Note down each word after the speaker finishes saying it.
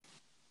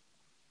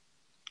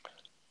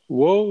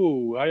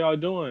Whoa, how y'all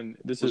doing?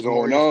 This What's is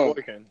going Maurice on?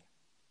 Boykin.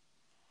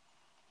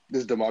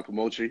 This is DeMarco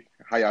Moultrie.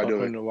 How y'all Welcome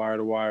doing? to Wire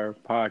to Wire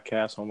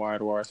podcast on Wire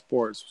to Wire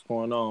Sports. What's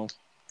going on?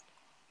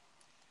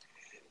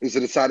 It's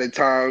an exciting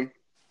time.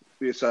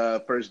 It's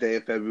first day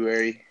of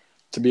February.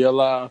 To be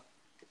alive.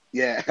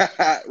 Yeah,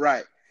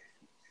 right.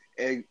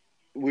 And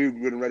we're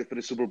getting ready for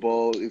the Super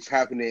Bowl. It's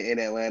happening in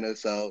Atlanta,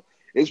 so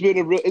That's where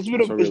we it's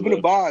been a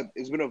live. vibe.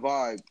 It's been a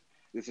vibe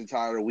this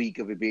entire week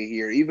of it being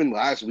here. Even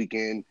last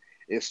weekend,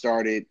 it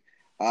started.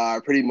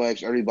 Pretty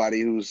much everybody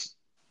who's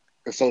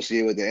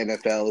associated with the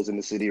NFL is in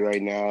the city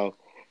right now.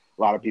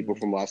 A lot of people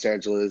from Los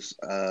Angeles.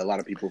 A lot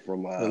of people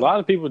from A lot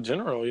of people in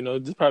general,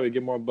 just probably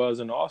get more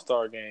buzz in the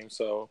All-Star game.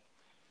 So,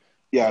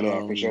 yeah, I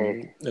know for sure.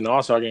 in the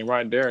All-Star game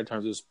right there in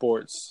terms of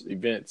sports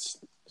events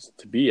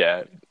to be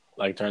at,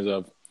 like in terms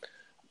of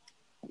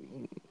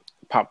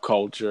pop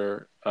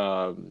culture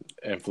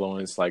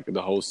influence, like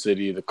the whole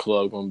city, the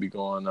club going to be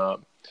going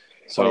up.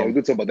 So, Oh yeah, we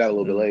can talk about that a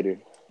little bit later.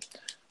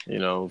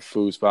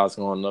 Food spots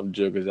going up,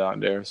 jugglers out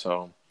there.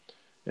 So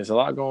there's a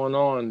lot going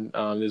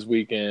on this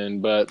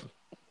weekend. But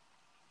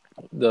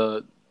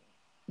the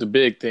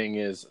big thing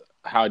is,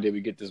 how did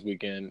we get this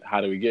weekend?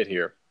 How did we get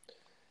here?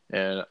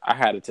 And I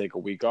had to take a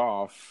week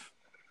off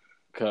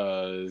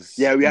because,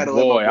 Yeah, we had to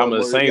let my boy I'm a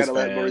Maurice, we had Saints to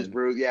let Maurice fan.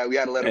 breathe. Yeah, we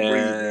had to let him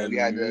breathe, man. We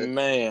had to. And,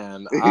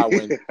 man, I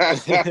went I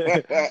was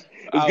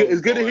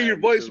It's good to hear your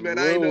going voice, man.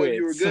 I didn't know if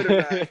you were through good or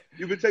it. not.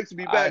 You've been texting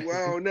me back, but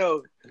I don't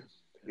know.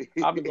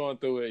 I've been going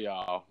through it,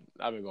 y'all.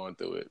 I've been going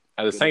through it.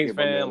 As a Good to Saints hear,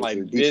 my fan, man. like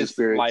It's a decent this,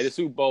 spirits. like the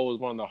Super Bowl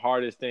is one of the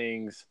hardest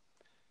things,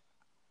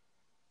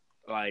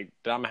 like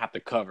that I'm gonna have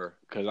to cover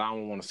because I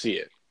don't want to see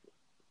it.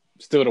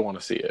 Still don't want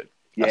to see it.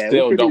 Yeah, I it was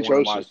still pretty don't want to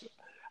atrocious. watch.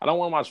 I don't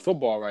want to watch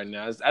football right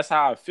now. That's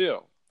how I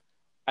feel.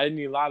 I didn't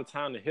need a lot of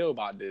time to heal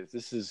about this.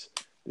 This is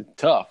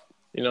tough.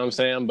 You know what I'm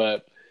saying?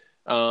 But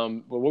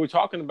what we're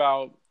talking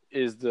about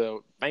is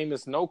the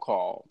famous no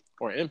call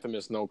or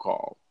infamous no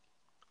call.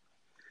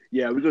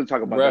 Yeah, we're going to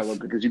talk about that one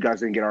because you guys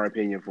didn't get our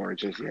opinion for it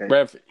just yet.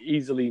 Ref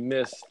easily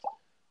missed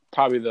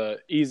probably the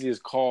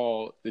easiest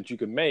call that you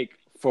could make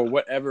for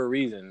whatever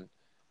reason.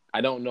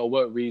 I don't know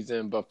what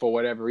reason, but for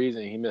whatever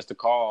reason, he missed a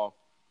call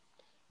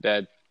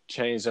that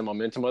changed the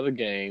momentum of the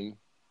game,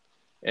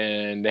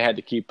 and they had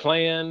to keep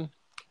playing.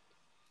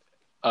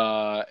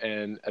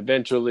 And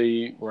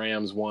eventually,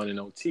 Rams won in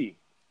OT.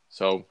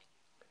 So,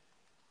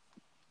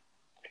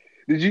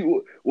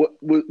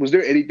 Was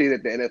there anything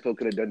that the NFL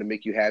could have done to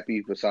make you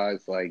happy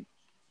besides like?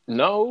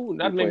 no,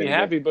 not to make me replaying the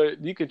happy,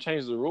 but you could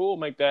change the rule,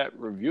 make that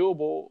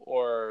reviewable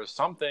or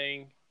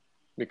something,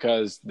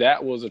 because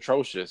that was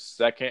atrocious.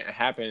 That can't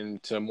happen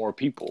to more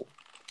people.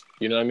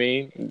 You know what I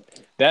mean?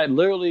 That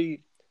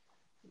literally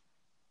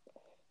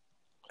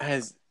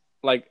has,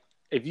 like,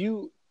 if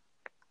you,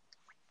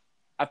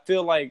 I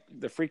feel like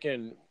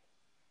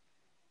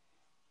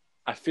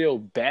I feel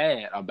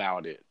bad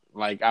about it.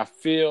 Like, I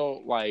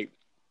feel like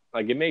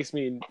it makes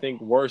me think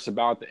worse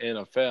about the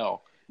NFL.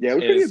 Yeah, it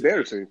was pretty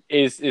embarrassing.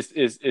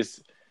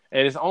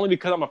 And it's only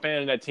because I'm a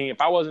fan of that team. If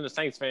I wasn't a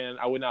Saints fan,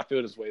 I would not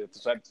feel this way.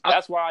 So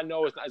that's why I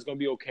know it's going to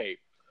be okay.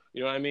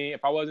 You know what I mean?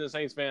 If I wasn't a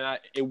Saints fan,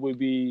 it'd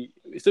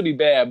still be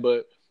bad,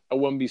 but I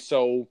wouldn't be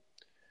so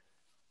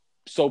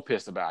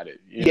pissed about it.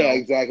 You know?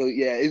 Exactly.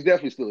 Yeah, it's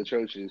definitely still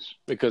atrocious.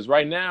 Because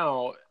right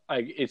now,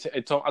 like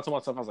I told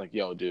myself, I was like,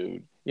 "Yo,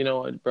 dude, you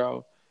know what,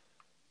 bro?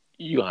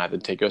 You gonna have to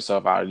take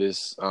yourself out of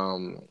this.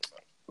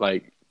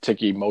 Like,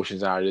 take your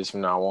emotions out of this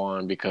from now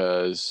on,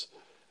 because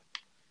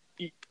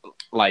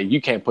like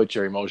you can't put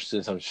your emotions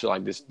in some shit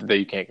like this that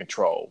you can't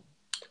control."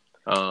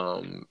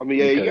 I mean,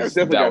 yeah, you guys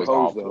definitely got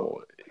hosed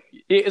though.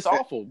 It's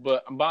awful,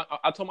 but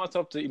I told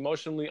myself to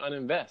emotionally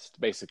uninvest,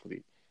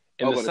 basically,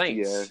 in the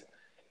Saints.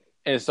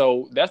 Yeah. And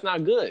so that's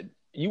not good.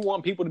 You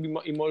want people to be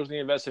emotionally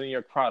invested in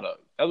your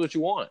product. That's what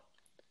you want.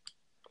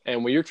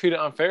 And when you're treated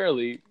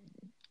unfairly,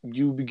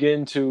 you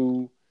begin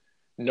to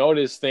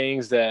notice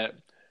things that,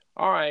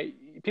 all right,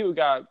 people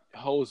got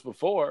hosed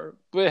before,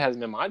 but it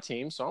hasn't been my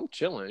team, so I'm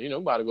chilling. I'm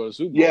about to go to the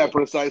Super Bowl. Yeah,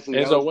 precisely.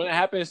 And so when it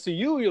happens to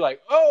you, you're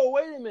like, oh,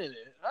 wait a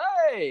minute.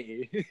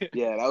 Hey.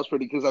 Yeah, that was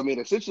pretty, because I mean,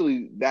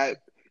 essentially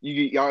that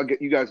you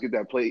guys get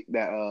that play,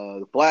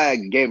 that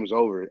flag, the game is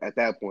over at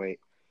that point.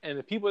 And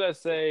the people that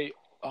say,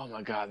 oh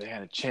my God, they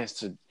had a chance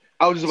to.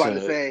 I was just about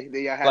to say,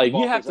 they had like,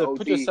 you have to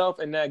put yourself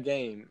in that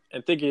game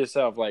and think of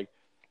yourself, like,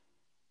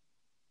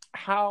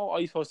 how are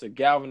you supposed to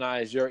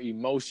galvanize your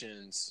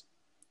emotions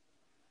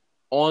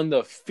on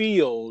the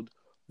field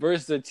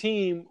versus a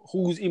team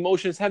whose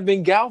emotions have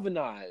been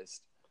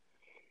galvanized?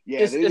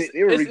 Yeah, they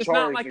were recharged. It's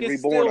not like and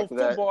it's reborn still after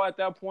that. football at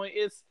that point.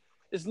 It's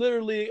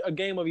literally a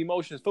game of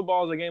emotions.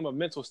 Football is a game of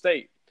mental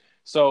state.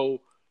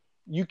 So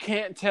you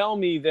can't tell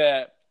me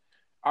that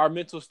our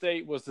mental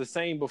state was the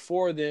same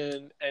before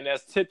then and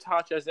as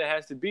tip-top as it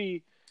has to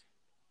be.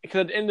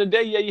 Because at the end of the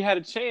day, yeah, you had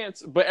a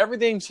chance, but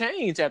everything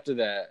changed after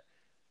that.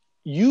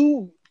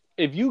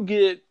 If you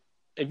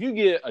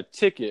get a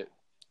ticket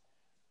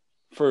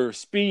for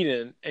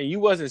speeding and you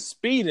wasn't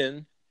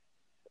speeding,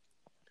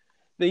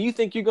 then you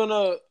think you're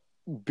gonna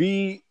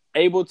be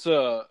able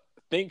to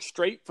think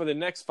straight for the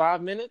next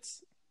 5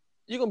 minutes?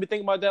 you're gonna be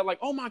thinking about that like,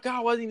 oh my God, I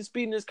wasn't even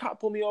speeding. This cop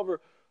pulled me over.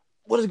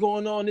 What is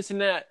going on? This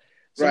and that.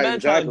 So Right,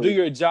 imagine trying to do exactly.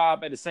 your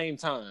job at the same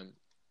time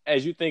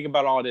as you think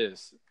about all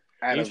this.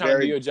 At And a you're trying to do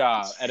very your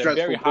job at a very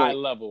stressful high point.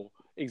 level,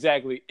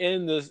 exactly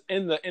in the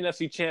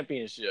NFC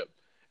Championship.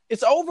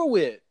 It's over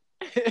with.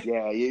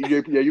 Yeah,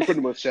 you're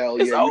pretty much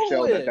shelled. It's Yeah, you over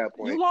shelled at with. that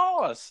You point.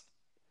 lost.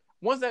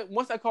 Once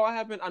that call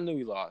happened, I knew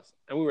we lost,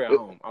 and we were at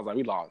home. I was like,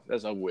 we lost.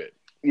 That's over with.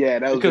 Yeah,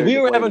 that was Because very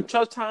we were having a deflating.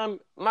 tough time.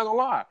 I'm not gonna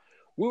lie,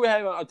 we were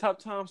having a tough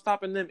time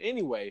stopping them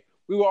anyway.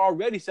 We were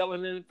already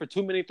selling in for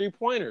too many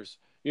 3-pointers.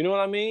 You know what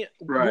I mean?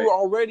 We Right. were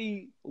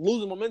already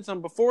losing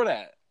momentum before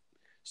that.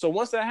 So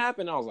once that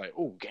happened, I was like,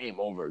 "Oh, game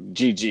over,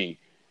 GG."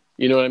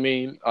 You know what I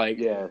mean? Like,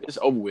 Yeah, it's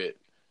over with.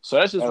 So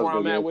that's just that was where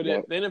a good I'm at game with for that.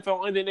 it. The NFL,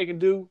 only thing they can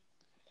do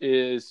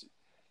is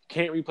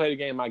can't replay the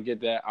game. I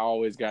get that. I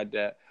always got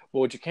that. But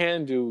what you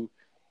can do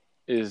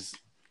is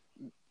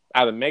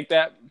either make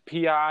that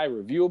PI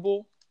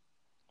reviewable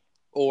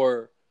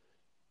or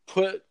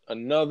put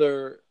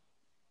another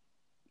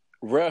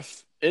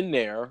ref in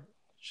there.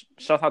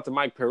 Shout out to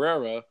Mike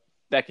Pereira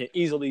that can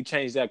easily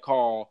change that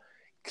call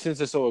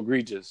since it's so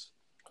egregious.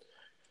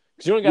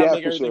 Because you don't got to Yeah,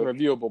 make for everything sure.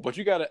 reviewable, but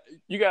you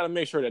gotta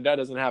make sure that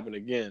doesn't happen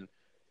again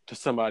to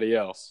somebody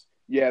else.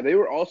 Yeah, they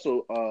were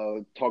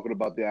also talking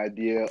about the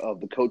idea of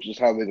the coaches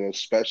having a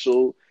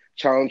special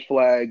challenge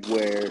flag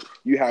where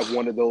you have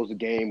one of those a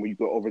game where you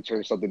can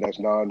overturn something that's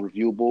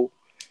non-reviewable,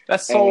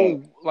 That's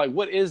and so like,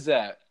 what is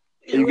that?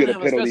 you You're get gonna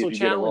a have a penalty if special you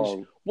get it challenge.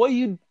 wrong. What are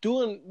you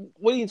doing?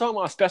 What are you talking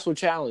about? A special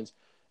challenge?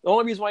 The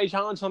only reason why you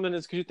challenge something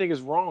is because you think it's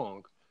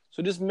wrong.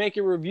 So just make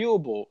it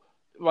reviewable.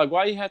 Like,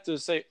 why you have to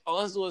say, "Oh,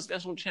 let's do a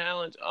special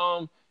challenge"?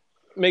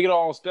 Make it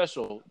all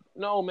special.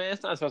 No, man,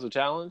 it's not a special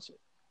challenge.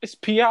 It's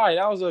PI.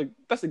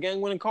 That's a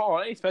game-winning call.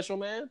 It ain't special,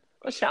 man.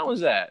 Let's challenge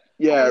that. I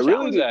Yeah, want to really,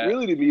 challenge that.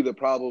 really to me, the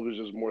problem is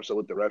just more so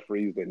with the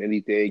referees than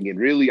anything. And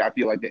really, I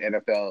feel like the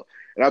NFL,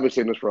 and I've been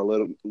saying this for a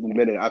little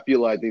minute, I feel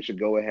like they should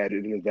go ahead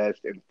and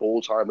invest in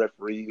full-time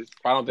referees.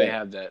 Why don't they That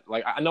have that?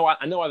 Like, I know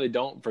why they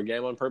don't for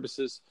gambling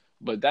purposes,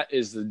 but that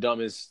is the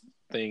dumbest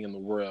thing in the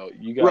world.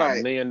 You got right,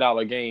 $1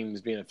 million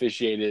games being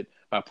officiated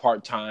by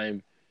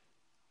part-time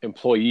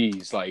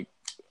employees. Like,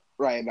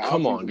 right. And the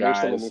come on, offseason, they're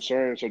selling guys.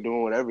 insurance or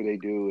doing whatever they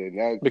do, and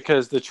that's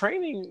Because the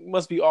training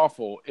must be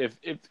awful. If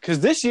because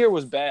this year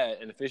was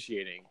bad in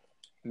officiating.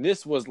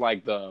 This was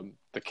like the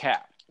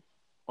cap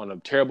on a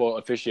terrible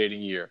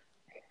officiating year.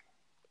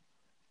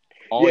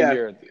 All yeah.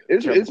 year, terrible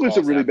It's been some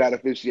calls really bad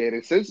happen.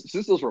 officiating since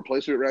those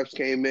replacement refs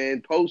came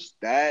in. Post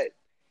that,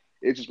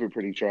 it's just been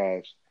pretty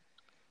trash.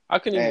 I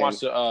couldn't even And watch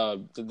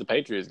the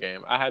Patriots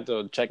game. I had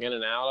to check in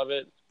and out of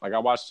it. Like I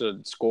watched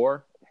the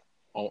score,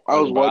 I was but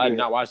I did wondering,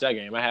 not watch that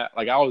game. I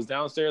was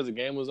downstairs, the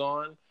game was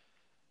on,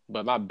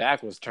 but my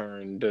back was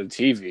turned to the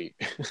TV.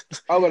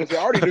 I was going to say,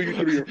 I already knew you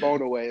threw your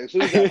phone away. As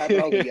soon as that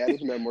happened, I was like, yeah,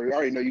 this memory. I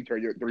already know you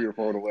threw your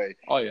phone away.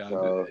 Oh yeah,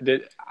 So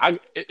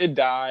it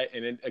died,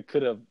 and it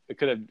could have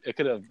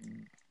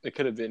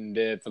been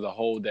dead for the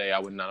whole day. I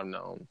would not have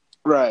known.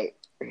 right,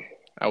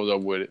 I was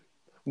up with it,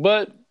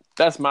 but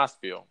that's my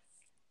spiel.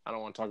 I don't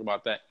want to talk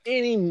about that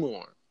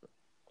anymore.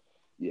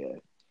 yeah.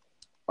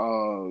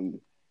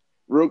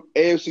 Real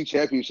AFC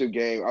Championship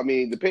game. I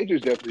mean, the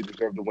Patriots definitely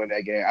deserve to win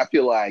that game. I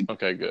feel like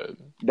Okay, good.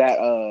 that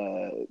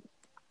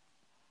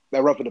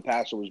that roughing the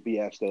passer was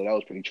BS though. That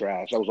was pretty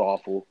trash. That was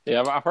awful.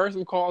 Yeah, I've heard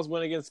some calls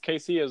went against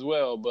KC as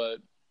well, but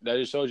that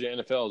just shows you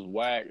NFL is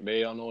whack.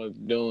 They don't know what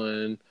they're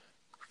doing.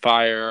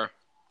 Fire.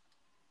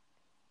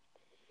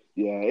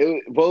 Yeah,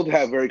 both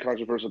have very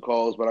controversial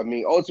calls, but I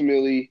mean,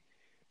 ultimately,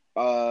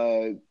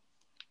 uh,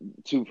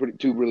 two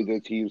really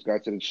good teams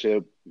got to the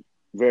chip.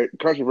 Very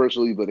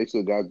controversially, but they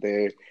still got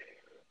there.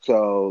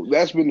 So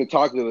that's been the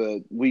talk of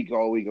the week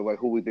all week of like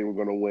who we think we're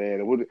going to win.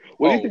 And what do you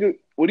Oh, think?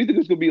 What do you think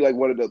is going to be like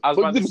one of the? I was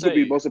What do you about to think is going to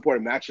be the say. most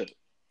important matchup?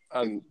 Uh,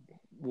 And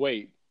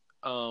wait.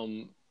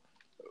 On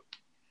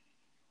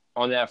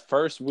that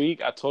first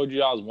week, I told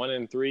you I was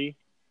 1-3.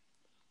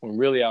 When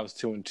really I was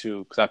 2-2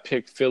 because I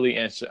picked Philly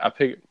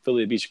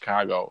to beat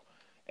Chicago,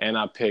 and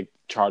I picked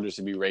Chargers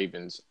to beat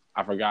Ravens.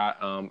 I forgot.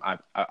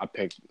 I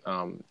picked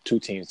two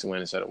teams to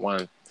win instead of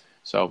one.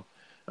 So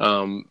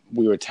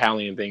we were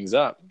tallying things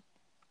up.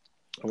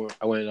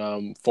 I went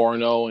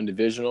 4-0 in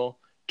divisional,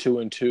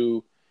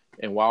 2-2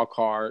 in wild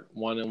card,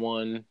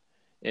 1-1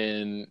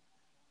 in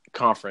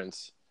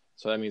conference.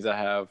 So that means I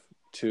have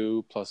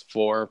 2 +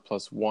 4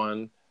 +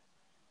 1,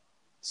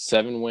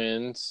 7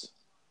 wins.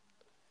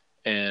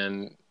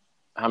 And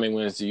how many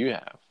wins do you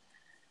have?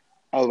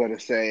 I was going to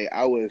say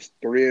I was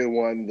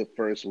 3-1 the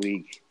first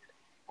week.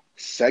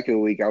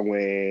 Second week I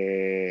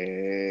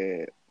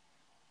went.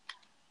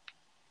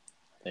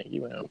 I think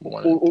you went I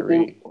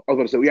 1-3. was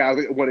going to say yeah, I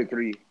was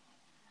 1-3,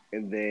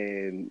 and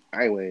then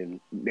I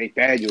went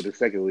Nathaniel the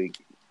second week.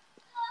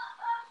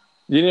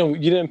 You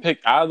didn't pick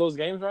out of those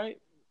games, right?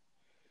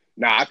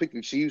 Nah, I picked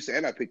the Chiefs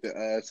and I picked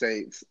the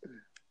Saints.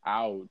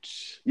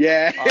 Ouch.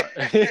 Yeah. Boy,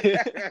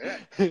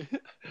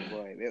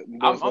 Boy, them boys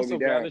I'm slowed me so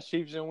glad down. the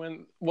Chiefs didn't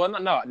win. Well, no,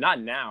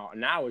 not now.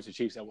 Now it's the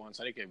Chiefs that won,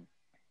 so they could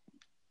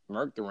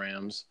murk the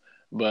Rams.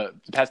 But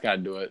the Pats got to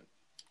do it.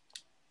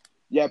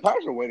 Yeah,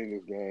 Pats are winning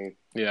this game.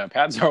 Yeah,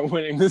 Pats are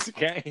winning this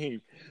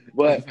game.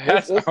 But let's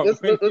Pats let's are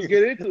let's, let's winning.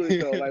 get into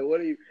it though. Like,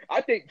 what do you? I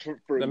think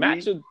for The me.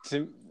 matchup.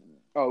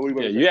 Oh, what are you Yeah,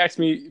 about to you say? asked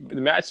me the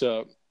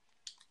matchup.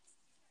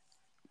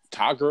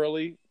 Todd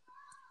Gurley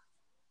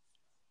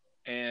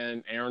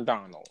and Aaron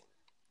Donald.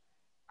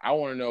 I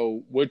want to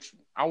know which.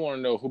 I want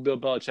to know who Bill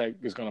Belichick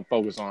is going to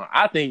focus on.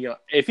 I think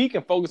if he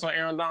can focus on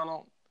Aaron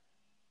Donald,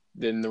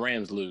 then the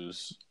Rams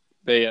lose.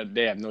 They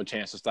have no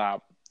chance to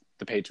stop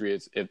the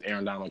Patriots if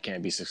Aaron Donald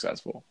can't be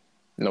successful.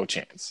 No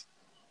chance.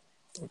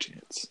 No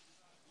chance.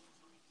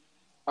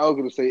 I was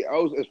gonna say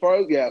as far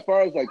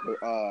as like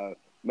the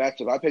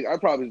matchup. I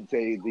probably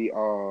say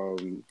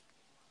the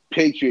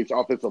Patriots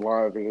offensive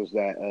line versus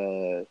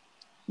that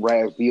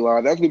Rams D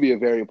line. That's gonna be a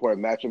very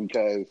important matchup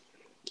because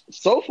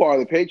so far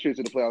the Patriots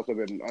in the playoffs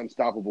have been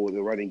unstoppable with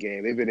the running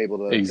game. They've been able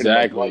to pretty much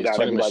Exactly. run down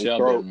Sonny everybody's Michelle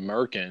throat. been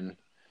murking.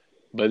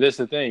 But this is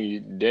the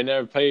thing. They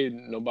never played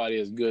nobody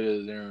as good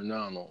as Aaron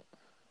Donald.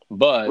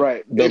 But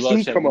Right, Bill their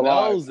suits Belichick come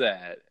alive. knows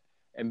that.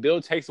 And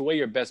Bill takes away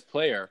your best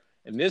player.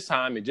 And this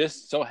time, it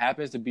just so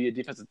happens to be a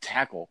defensive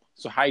tackle.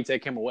 So how you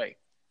take him away?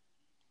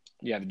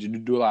 You have to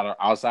do a lot of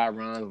outside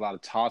runs, a lot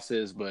of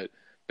tosses, but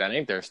that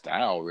ain't their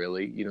style,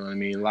 really. You know what I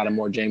mean? A lot of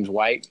more James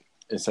White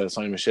instead of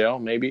Sonny Michelle,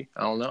 maybe.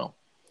 I don't know.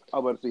 I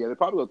was about to say, yeah, they're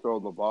probably gonna throw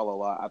the ball a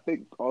lot. I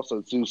think also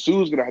too,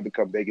 Sue's gonna have to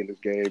come big in this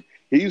game.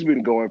 He's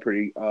been going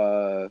pretty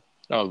Oh,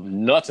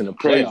 nuts in the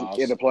crazy playoffs.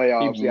 in the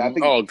playoffs. Yeah, I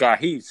think. Oh, God,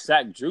 he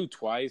sacked Drew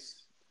twice.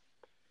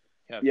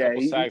 He had a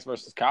couple He, sacks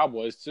versus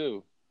Cowboys,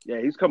 too. yeah,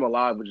 he's come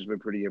alive, which has been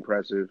pretty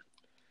impressive.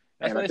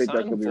 That's And what I they think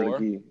that's signed gonna him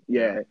be really for. key.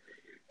 Yeah.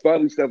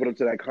 Finally stepping up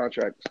to that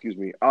contract. Excuse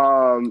me.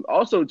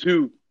 Also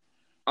too,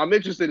 I'm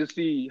interested to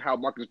see how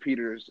Marcus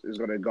Peters is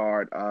gonna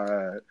guard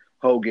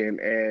Hogan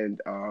and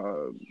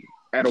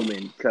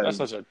Edelman That's because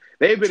such a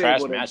they've been trash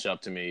able to.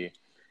 matchup to me.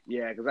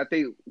 Yeah, because I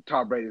think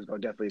Tom Brady is gonna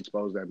definitely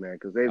expose that man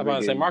because they've I'm been about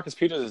to say getting. Marcus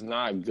Peters is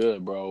not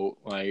good, bro.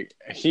 Like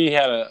he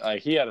had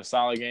a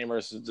solid game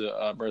versus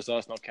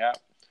us, no cap,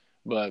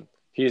 but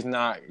he's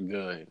not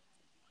good.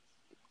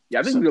 Yeah,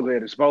 I think So, he's gonna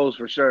get exposed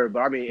for sure. But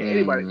I mean,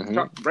 anybody,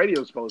 mhm. Brady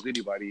will expose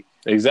anybody.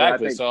 But I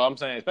Exactly. think, So I'm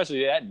saying,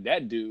 especially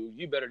that dude,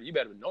 you better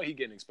know he's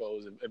getting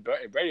exposed.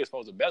 If Brady is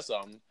supposed to bet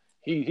something,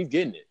 he's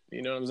getting it.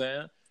 You know what I'm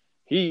saying?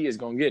 He is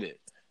gonna get it.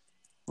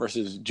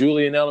 Versus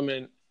Julian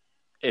Edelman,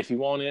 if he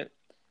want it,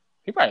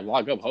 he probably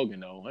lock up Hogan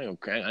though. I ain't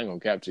gonna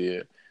capture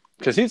it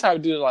because he's type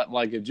of dude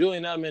like if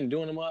Julian Edelman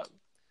doing him up,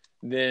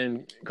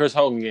 then Chris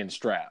Hogan getting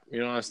strapped. You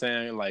know what I'm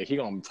saying? Like he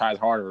gonna try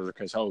harder with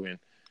Chris Hogan,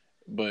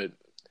 but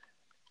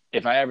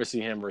if I ever see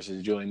him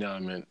versus Julian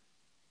Edelman,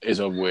 it's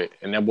over with.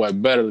 And that boy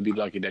better be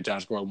lucky that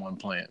Josh Gordon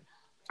wasn't playing.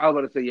 I was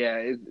gonna say,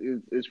 yeah,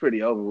 it's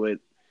pretty over with.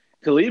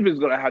 Talib is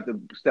gonna have to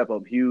step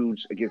up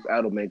huge against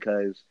Edelman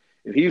because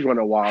if he's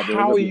running wild, then it's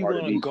How gonna are be you hard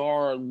to gonna beat.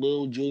 guard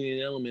little Julian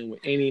Edelman with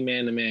any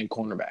man-to-man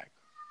cornerback?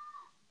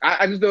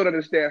 I just don't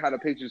understand how the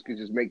Patriots could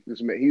just make this.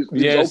 He's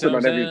Yeah, open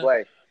on every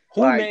play.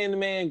 Who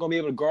man-to-man gonna be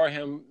able to guard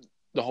him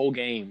the whole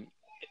game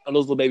on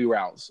those little baby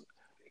routes?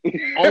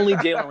 Only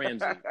Jalen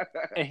Ramsey,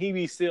 and he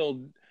be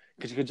still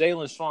because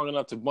Jalen's strong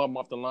enough to bump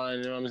off the line.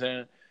 You know what I'm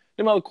saying?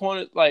 Them other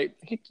corners, like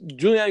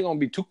Julian ain't gonna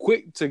be too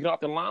quick to get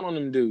off the line on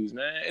them dudes,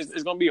 man.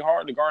 It's gonna be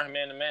hard to guard him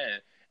man to man,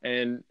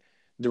 and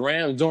the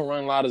Rams don't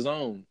run a lot of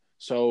zone,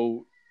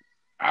 so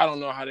I don't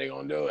know how they're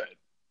gonna do it.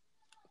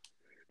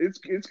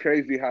 It's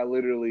crazy how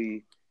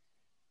literally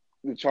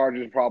the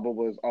Chargers' problem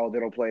was they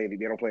don't play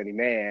any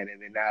man,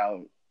 and then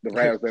now the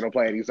Rams they don't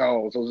play any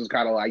zone. So it's just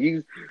kind of like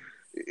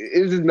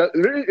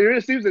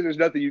it seems like there's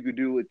nothing you could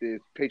do with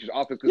this Patriots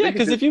offense. Yeah,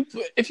 because if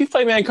you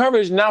play man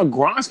coverage, now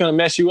Gronk's gonna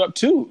mess you up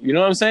too. You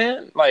know what I'm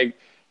saying? Like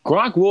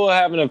Gronk will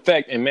have an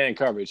effect in man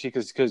coverage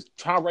because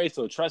Tom Brady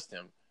still trusts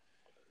him.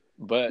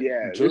 But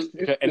yeah,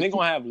 and they're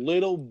gonna have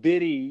little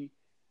bitty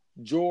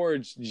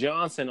George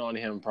Johnson on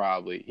him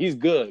probably. He's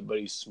good, but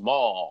he's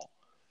small,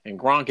 and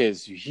Gronk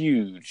is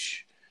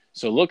huge.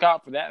 So look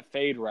out for that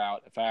fade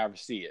route if I ever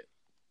see it.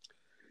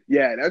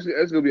 Yeah, that's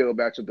gonna be a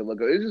matchup to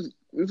look at.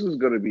 This is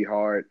gonna be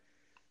hard.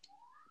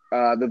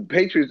 The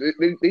Patriots,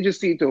 they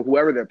just seem to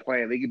whoever they're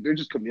playing, they're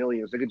just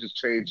chameleons. They can just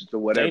change to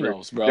whatever.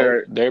 Thanos,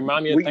 bro. They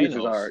remind me of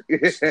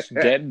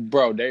Thanos.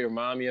 Bro, they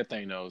remind me of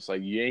Thanos.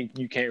 Like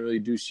you can't really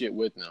do shit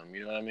with them.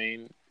 You know what I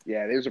mean?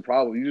 Yeah, there's a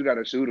problem. You just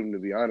gotta shoot them. To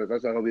be honest,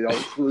 that's not gonna be the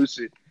only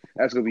solution.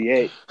 That's gonna be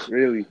it,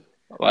 really.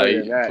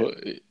 Like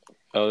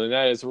other than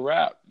that, it's a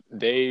wrap.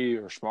 They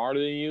are smarter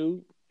than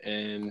you,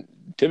 and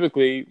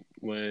typically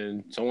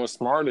when someone's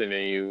smarter than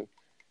you,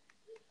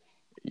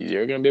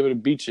 you're gonna be able to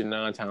beat you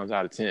 9 times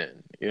out of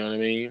 10. You know what I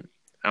mean?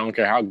 I don't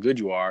care how good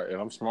you are. If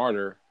I'm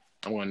smarter,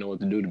 I'm gonna know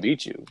what to do to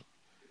beat you.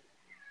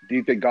 Do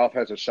you think Goff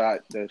has a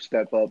shot to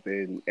step up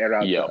and air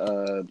out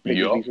the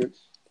Patriots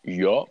defense?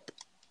 Yup.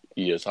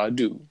 Yes, I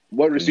do.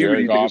 What receiver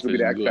do you think is gonna be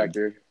the X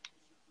factor?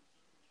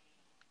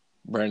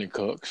 Brandon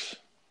Cooks.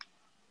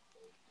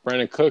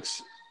 Brandon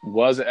Cooks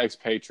was an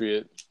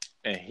expatriate,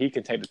 and he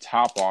can take the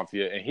top off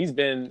you. And he's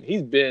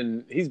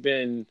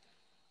been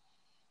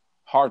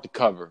hard to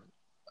cover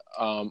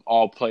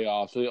all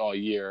playoffs, really all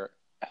year,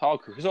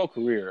 his whole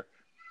career.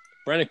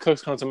 Brandon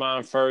Cooks comes to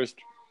mind first.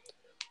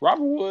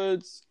 Robert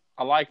Woods,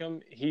 I like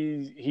him.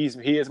 He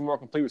is a more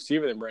complete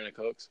receiver than Brandon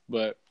Cooks,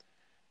 but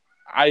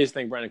I just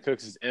think Brandon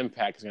Cooks'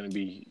 impact is going to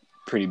be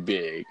pretty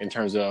big in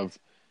terms of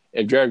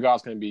if Jared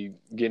Goff's going to be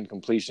getting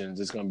completions,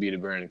 it's going to be to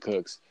Brandon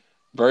Cooks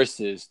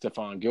versus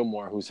Stephon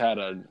Gilmore, who's had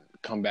a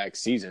comeback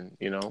season,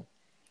 you know?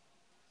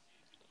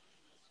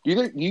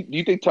 Do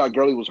you think Todd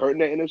Gurley was hurt in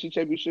that NFC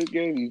Championship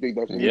game? Do you think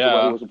that's the reason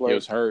why he wasn't playing? He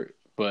was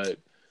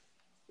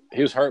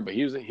hurt, but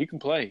he can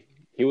play.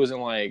 He wasn't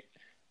like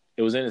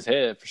it was in his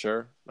head for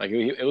sure. Like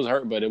it was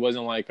hurt, but it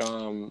wasn't like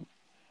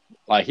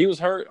he was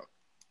hurt,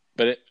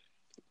 but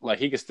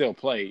he could still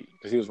play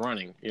because he was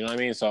running. You know what I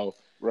mean? So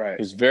right,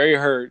 he was very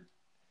hurt,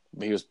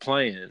 but he was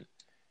playing,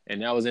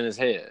 and that was in his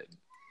head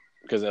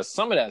because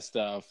some of that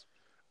stuff.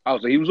 Oh,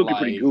 so he was looking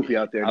pretty goofy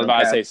out there. I was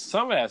about to say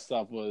some of that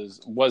stuff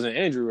wasn't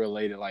injury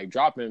related. Like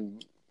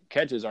dropping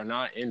catches are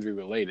not injury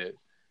related.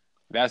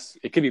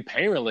 It could be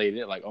pain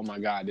related. Like, oh my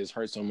God, this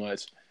hurts so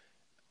much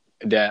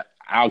that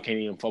I can't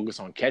even focus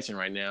on catching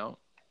right now.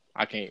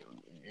 I can't,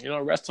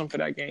 rest him for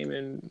that game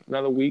in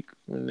another week,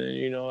 and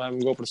then have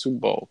him go for the Super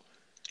Bowl.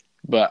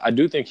 But I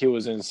do think he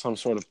was in some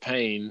sort of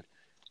pain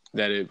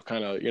that it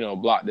kind of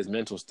blocked his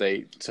mental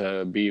state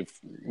to be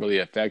really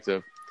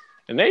effective.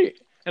 And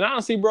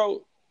honestly,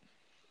 bro.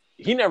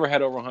 He never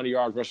had over 100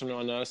 yards rushing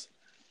on us.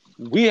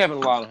 We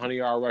haven't allowed a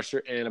 100-yard rusher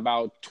in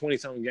about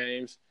 20-something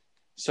games.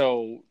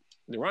 So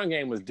the run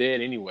game was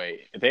dead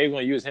anyway. If they were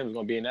going to use him, it was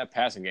going to be in that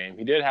passing game.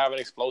 He did have an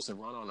explosive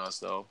run on us,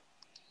 though.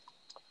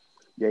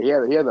 Yeah,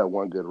 he had that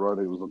one good run.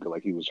 It was looking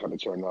like he was trying to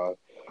turn on.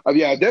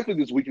 Yeah,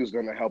 definitely this week is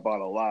going to help out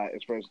a lot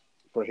as far as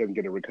for him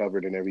getting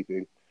recovered and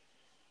everything.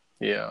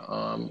 Yeah,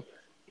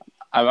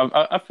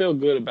 I feel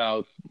good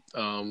about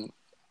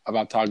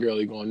Todd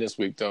Gurley going this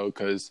week, though,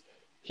 because –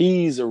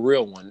 he's a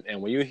real one,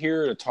 and when you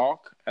hear the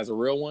talk as a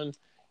real one,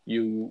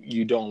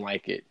 you don't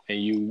like it,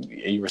 and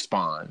you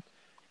respond.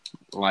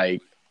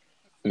 Like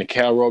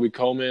Nickell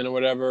Robey-Coleman or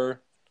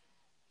whatever,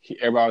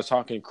 everybody was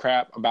talking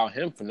crap about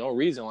him for no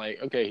reason. Like,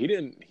 okay,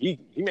 he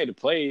made a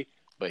play,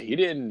 but he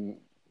didn't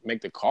make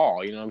the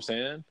call. You know what I'm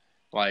saying?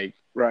 Like,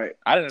 right?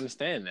 I didn't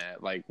understand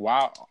that. Like,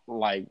 wow,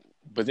 like,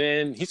 but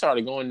then he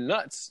started going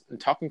nuts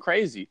and talking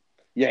crazy.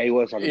 Yeah, he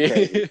was talking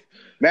crazy.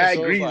 Mad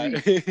so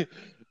greasy.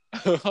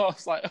 I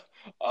was like,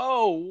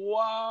 oh,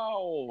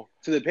 wow.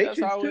 To the Patriots,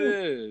 that's how too. It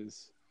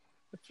is.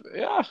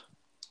 Yeah.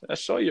 That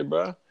show you,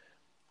 bro.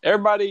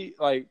 Everybody,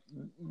 like,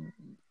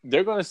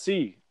 they're going to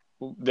see.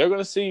 They're going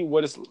to see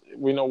what it's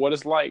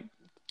like.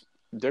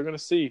 They're going to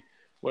see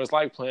what it's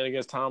like playing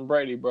against Tom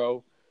Brady,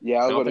 bro.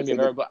 Yeah, I don't think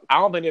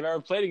they've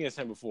ever played against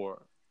him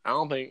before. I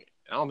don't think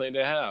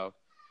they have.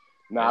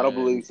 No, I don't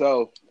believe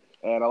so.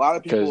 And a lot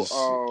of people,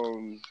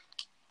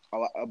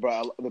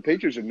 the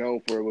Patriots are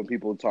known for when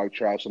people talk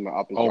trash on the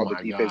opposite on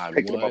the defense,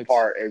 picking them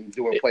apart and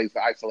doing plays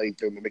to isolate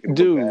them and making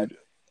them look bad.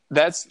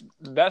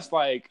 That's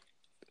like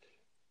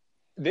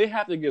they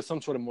have to get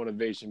some sort of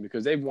motivation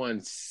because they've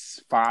won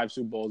 5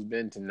 Super Bowls,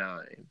 been to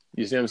 9.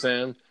 You see what I'm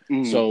saying?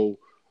 Mm-hmm. So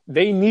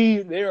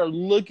they are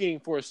looking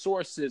for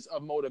sources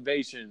of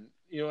motivation.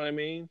 You know what I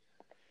mean?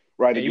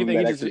 Right. And you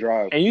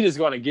just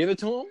going to give it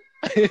to them?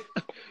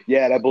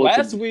 Yeah, that bullshit.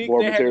 Last week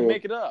they had to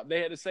make it up.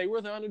 They had to say we're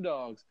the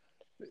underdogs.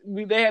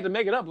 They had to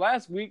make it up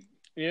last week,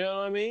 you know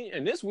what I mean?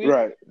 And this week,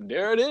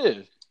 There it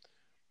is.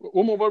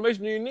 What more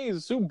motivation do you need?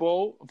 The Super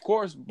Bowl, of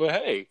course, but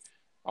hey,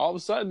 all of a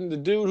sudden, the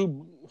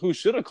dude who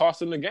should have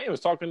cost him the game is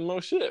talking the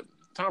most shit.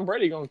 Tom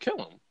Brady gonna kill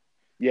him.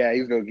 Yeah,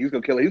 he's gonna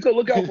kill him. He's gonna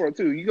look out for him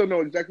too. You're gonna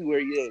know exactly where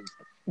he is.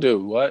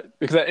 Dude, what?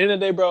 Because at the end of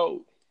the day,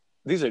 bro,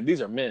 these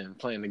are men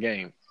playing the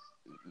game.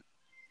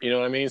 You know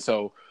what I mean?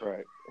 So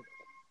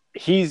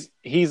he's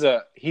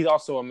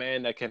also a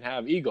man that can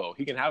have ego.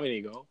 He can have an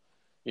ego,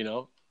 you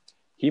know.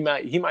 He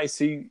might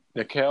see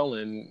Nickell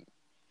and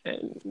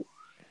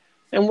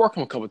work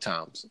him a couple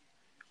times,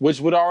 which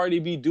would already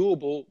be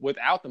doable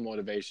without the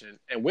motivation.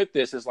 And with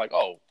this, it's like,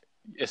 oh,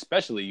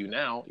 especially you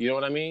now. You know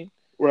what I mean?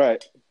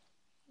 Right.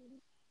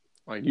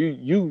 Like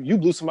you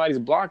blew somebody's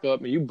block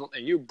up and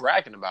you're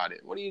bragging about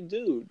it. What do you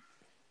do?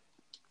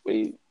 What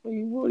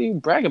are you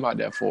bragging about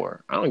that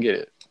for? I don't get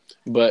it.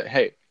 But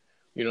hey,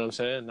 you know what I'm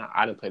saying? Now,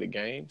 I didn't play the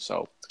game,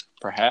 so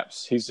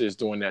perhaps he's just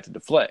doing that to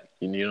deflect.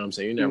 You know what I'm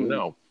saying? You never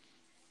know.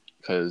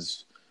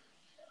 Because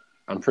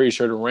I'm pretty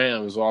sure the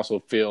Rams also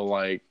feel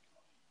like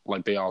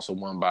they also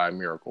won by a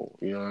miracle.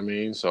 You know what I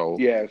mean? So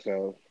yeah.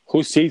 So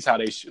who sees how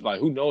they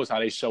who knows how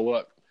they show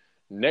up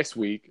next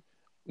week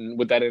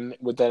with that in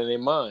their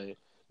mind?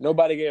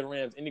 Nobody gave the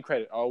Rams any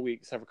credit all week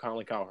except for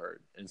Colin Cowherd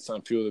and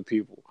some few other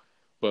people.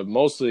 But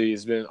mostly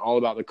it's been all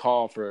about the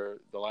call for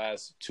the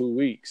last 2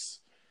 weeks.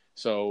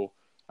 So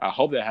I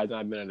hope that has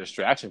not been a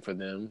distraction for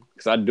them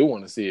because I do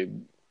want to see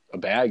a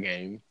bad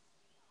game.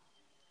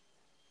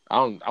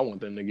 I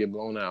want them to get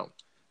blown out.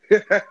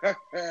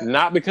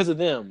 Not because of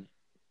them.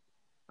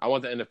 I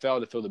want the NFL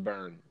to feel the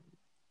burn.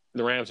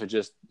 The Rams are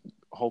just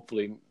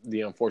hopefully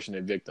the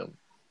unfortunate victim.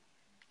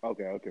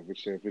 Okay, for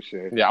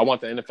sure. Yeah, I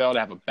want the NFL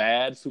to have a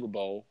bad Super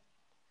Bowl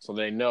so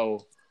they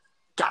know,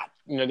 God,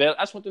 I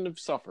just want them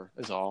to suffer.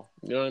 That's all.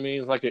 You know what I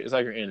mean? It's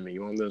like your enemy.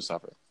 You want them to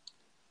suffer.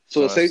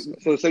 So So it's safe.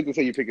 So it's safe to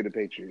say you're picking the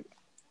Patriots.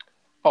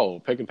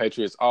 picking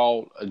Patriots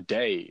all a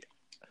day,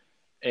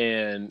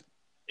 and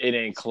it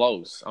ain't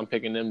close. I'm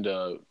picking them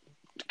to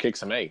kick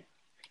some A.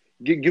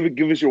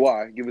 Give us your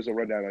why. Give us a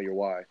rundown on your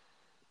why. I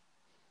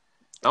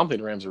don't think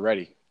the Rams are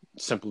ready.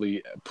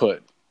 Simply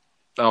put,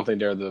 I don't think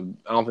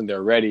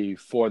they're ready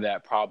for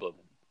that problem.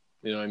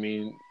 You know what I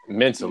mean?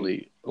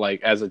 Mentally,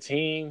 like as a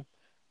team,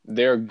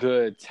 they're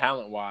good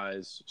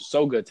talent-wise,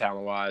 so good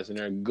talent-wise, and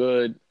they're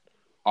good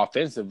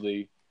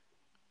offensively.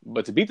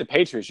 But to beat the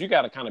Patriots, you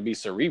got to kind of be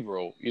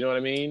cerebral. You know what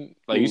I mean?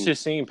 Like you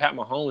just seen Pat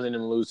Mahomes and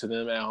them lose to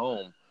them at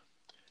home.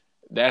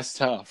 That's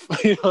tough.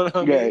 You know what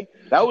I mean?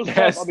 That was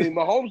tough. I mean,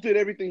 Mahomes did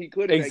everything he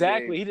could.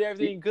 Exactly, he did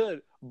everything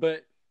good,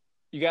 but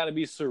you got to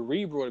be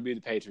cerebral to beat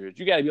the Patriots.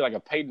 You got to be like a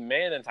Peyton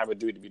Manning type of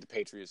dude to beat the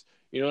Patriots.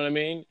 You know what I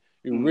mean?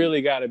 You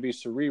really got to be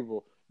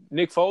cerebral.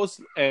 Nick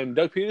Foles and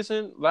Doug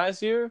Peterson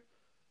last year,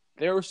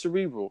 they were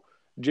cerebral.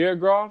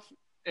 Jared Goff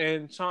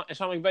and Sean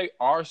McVay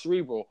are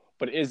cerebral,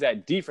 but is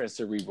that defense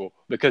cerebral?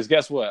 Because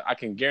guess what? I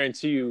can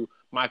guarantee you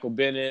Michael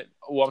Bennett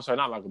 – well, I'm sorry,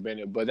 not Michael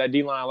Bennett, but that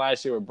D-line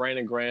last year with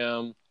Brandon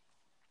Graham,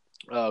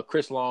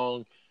 Chris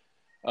Long,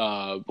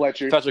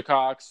 Fletcher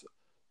Cox –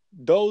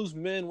 those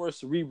men were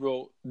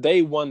cerebral.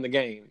 They won the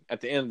game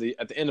at the end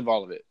of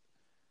all of it.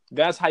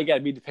 That's how you got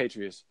to beat the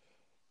Patriots.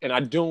 And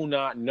I do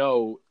not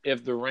know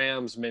if the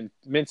Rams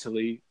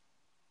mentally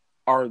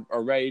are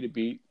ready to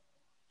beat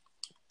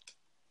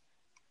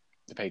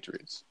the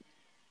Patriots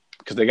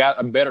because they got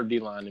a better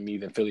D-line to me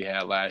than Philly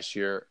had last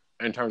year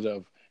in terms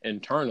of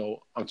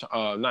internal.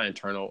 Not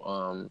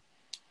internal.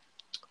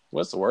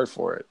 What's the word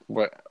for it?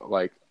 What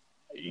like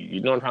you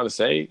know what I'm trying to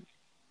say?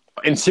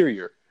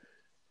 Interiorly,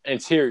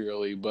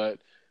 but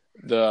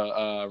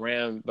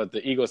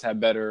the Eagles have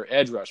better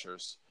edge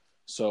rushers,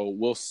 so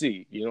we'll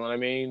see. You know what I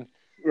mean?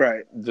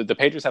 Right. The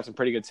Patriots have some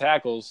pretty good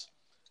tackles.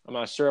 I'm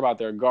not sure about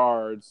their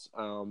guards.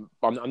 I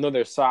know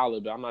they're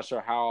solid, but I'm not sure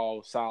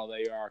how solid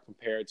they are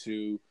compared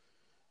to,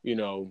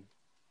 Aaron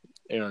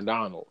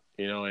Donald,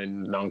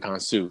 and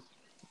Ndamukong Suh.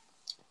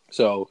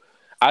 So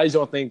I just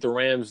don't think the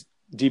Rams'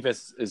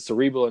 defense is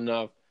cerebral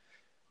enough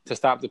to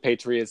stop the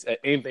Patriots at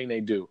anything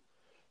they do,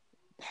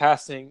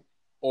 passing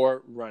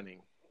or running.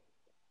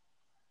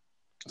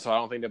 So I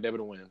don't think they'll be able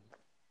to win.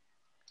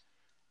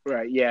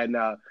 Right. Yeah.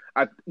 No.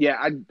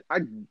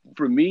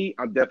 For me,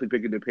 I'm definitely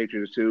picking the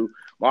Patriots too.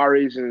 My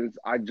reasons,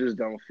 I just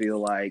don't feel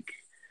like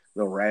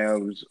the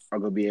Rams are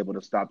going to be able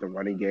to stop the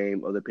running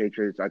game of the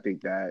Patriots. I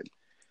think that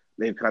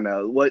they've kind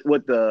of what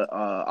the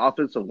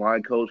offensive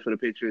line coach for the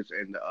Patriots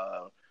and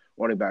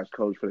running backs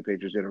coach for the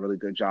Patriots did a really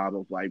good job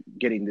of like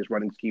getting this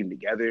running scheme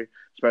together,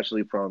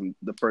 especially from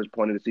the first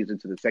point of the season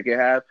to the second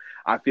half.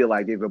 I feel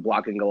like they've been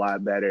blocking a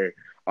lot better.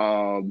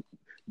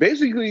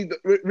 Basically,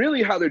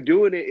 really how they're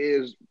doing it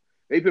is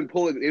they've been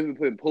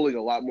pulling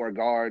a lot more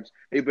guards.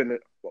 They've been a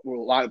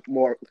lot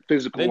more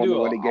physical on the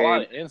running game. They do a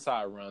lot of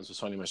inside runs with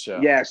Sonny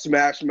Michel. Yeah,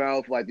 smash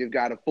mouth. Like they've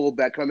got a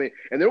fullback coming,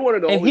 and they're one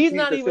of the only teams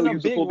that still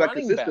use the fullback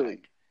consistently.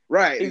 Back.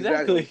 Right,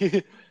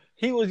 exactly.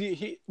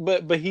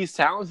 But he's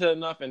talented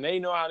enough, and they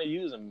know how to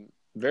use him.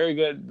 Very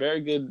good, very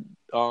good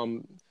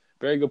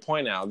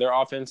point out. Their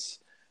offense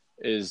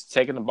is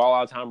taking the ball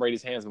out of Tom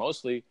Brady's hands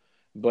mostly,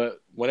 but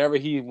whenever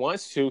he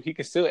wants to, he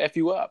can still F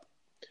you up.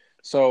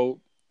 So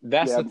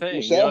that's the thing.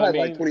 Michel had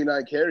like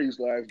 29 carries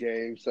last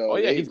game. So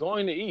he's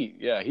going to eat.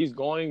 Yeah, he's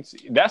going to.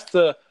 That's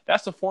the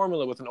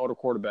formula with an older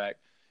quarterback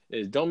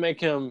is don't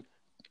make him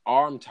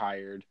arm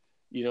tired.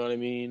 You know what I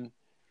mean?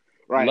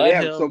 Right.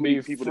 Let him so many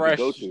be people fresh, to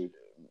go to.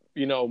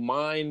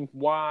 Mind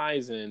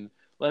wise, and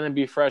let him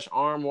be fresh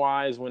arm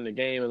wise when the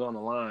game is on the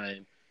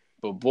line.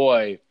 But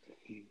boy,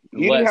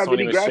 let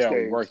Sonny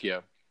Michel work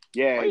you.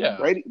 Yeah,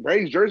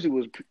 Brady's jersey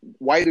was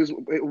white as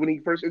when he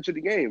first entered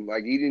the game.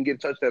 Like he didn't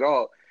get touched at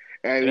all.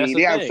 And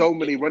they have so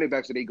many running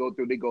backs that they go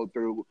through. They go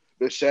through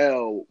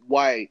Michel,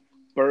 White,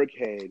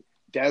 Burkhead,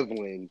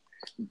 Devlin,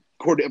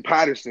 Cordell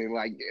Patterson.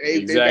 Like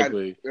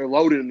they're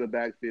loaded in the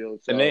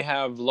backfield. So. And they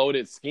have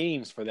loaded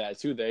schemes for that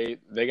too. They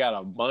got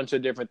a bunch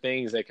of different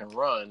things they can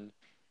run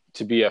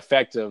to be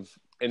effective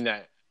in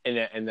the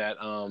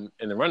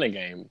running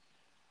game.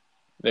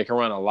 They can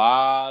run a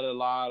lot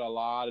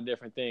of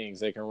different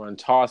things. They can run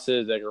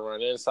tosses. They can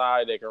run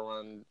inside. They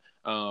can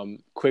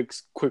run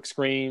quick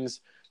screens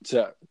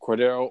to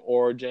Cordell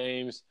or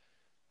James.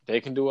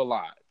 They can do a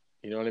lot.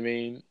 You know what I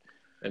mean?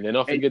 And then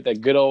don't forget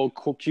that good old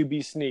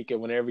QB sneak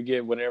whenever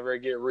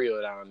it get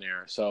real down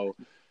there. So,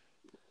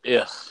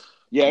 they're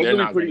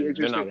not going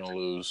to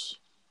lose.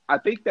 I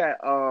think that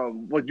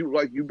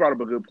you brought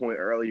up a good point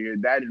earlier.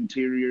 That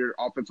interior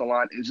offensive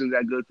line isn't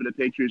that good for the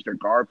Patriots. Their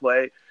guard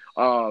play.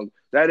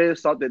 That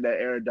is something that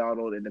Aaron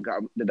Donald and the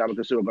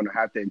Ndamukong Suh are going to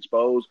have to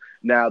expose.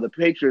 Now, the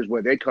Patriots,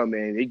 when they come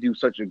in, they do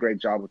such a great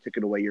job of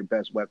taking away your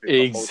best weapon.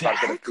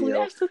 Exactly.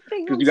 That's the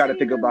thing. Because you got to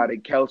think about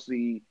it.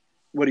 Kelsey,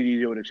 what did he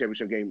do in the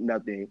championship game?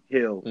 Nothing.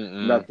 Hill,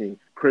 nothing.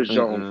 Chris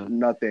Jones,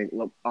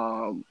 nothing.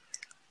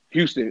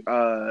 Houston,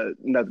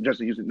 nothing.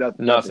 Justin Houston,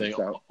 nothing.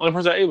 So. Only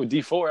person I ate with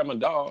D4 at my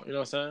dog. You know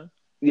what I'm saying?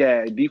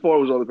 Yeah, D4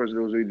 was the only person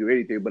that was going to do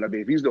anything. But I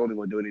mean, if he's the only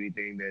one doing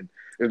anything, then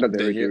there's nothing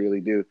they can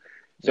really do.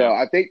 So Yeah.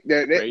 I think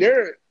Great.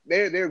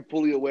 they're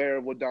fully aware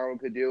of what Donald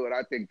could do, and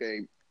I think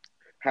they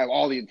have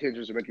all the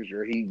intentions of making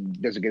sure he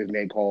doesn't get his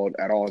name called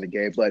at all in the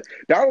game. But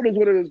Donald is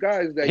one of those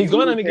guys that He's you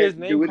going really to get his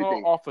can't name do called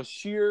anything. off of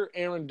sheer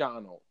Aaron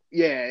Donald.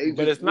 Yeah,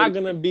 But it's not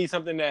going to be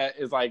something that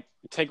is like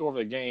take over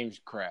the game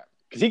crap.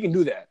 Because he can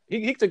do that.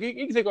 He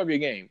can take over your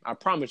game. I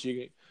promise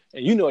you.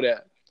 And you know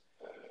that.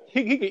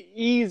 He can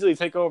easily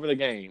take over the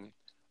game.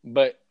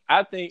 But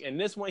I think in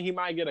this one, he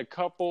might get a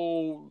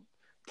couple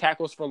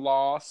tackles for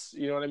loss.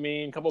 You know what I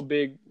mean? A couple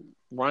big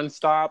run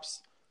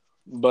stops.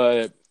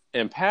 But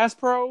in pass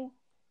pro,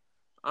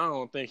 I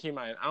don't think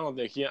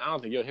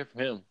you'll hear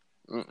from him.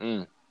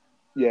 Mm-mm.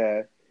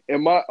 Yeah.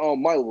 And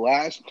my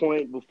last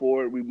point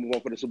before we move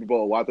on for the Super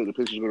Bowl, why I think the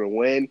Pacers are going to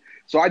win.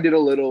 So I did a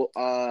little,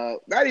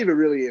 not even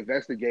really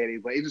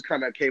investigating, but it just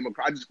kind of came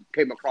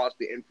across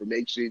the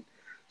information.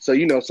 So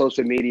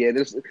social media.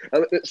 So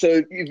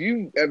if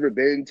you've ever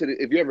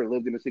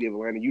lived in the city of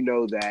Atlanta, you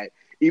know that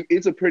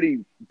it's a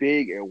pretty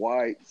big and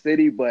wide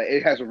city, but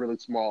it has a really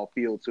small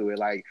feel to it.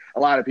 Like a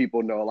lot of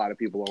people know a lot of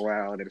people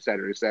around, et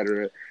cetera, et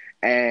cetera.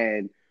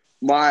 And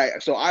I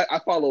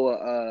follow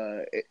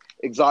a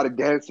exotic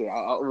dancer.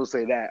 I will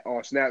say that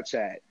on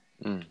Snapchat,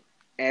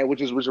 and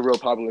which is a real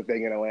popular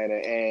thing in Atlanta.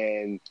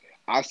 And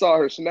I saw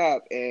her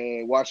snap,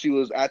 and while she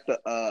was at the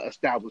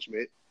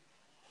establishment,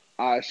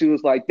 she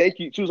was like, "Thank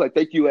you." She was like,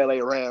 "Thank you,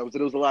 LA Rams."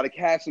 And there was a lot of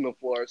cash on the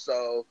floor,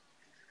 so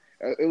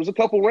it was a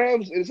couple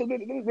Rams. And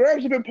the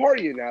Rams have been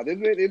partying now. They've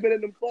been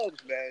in them clubs,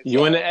 man.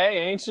 You in the A,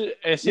 ain't you?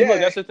 And see, look,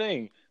 that's the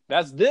thing.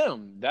 That's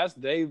them. That's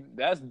they.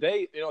 That's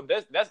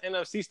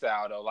NFC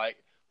style though. Like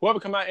whoever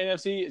come out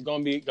NFC is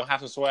gonna have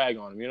some swag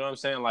on them. You know what I'm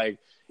saying? Like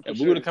if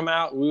we would have come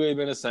out, we would have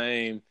been the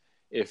same.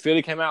 If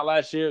Philly came out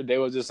last year, they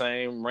was the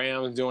same.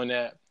 Rams doing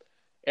that.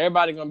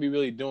 Everybody gonna be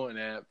really doing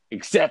that,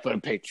 except for the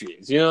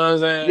Patriots. You know what I'm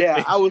saying?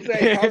 Yeah, I would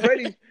say Tom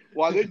Brady.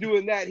 While they're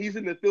doing that, he's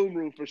in the film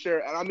room for sure.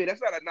 And I mean,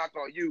 that's not a knock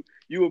on you.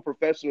 You a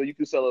professional. You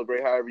can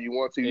celebrate however you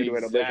want to. You're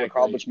doing a major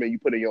accomplishment. You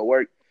put in your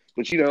work.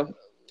 But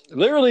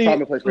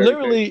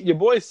literally, your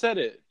boy said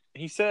it.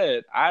 He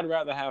said, "I'd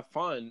rather have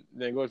fun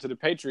than go to the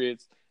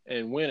Patriots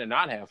and win and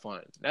not have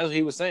fun." That's what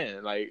he was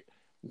saying. Like,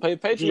 play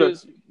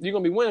Patriots, you're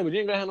gonna be winning, but you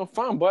ain't gonna have no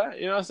fun, boy.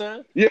 You know what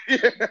I'm saying? Yeah.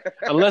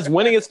 Unless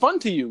winning is fun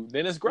to you,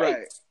 then it's great.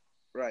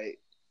 Right.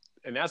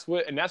 And that's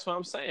what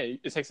I'm saying.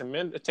 It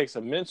takes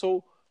a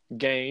mental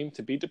game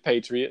to beat the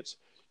Patriots.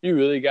 You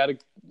really got to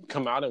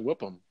come out and whip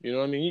them. You know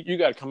what I mean? You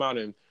got to come out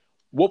and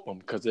whoop them,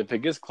 because if it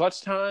gets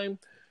clutch time,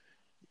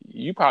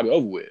 you probably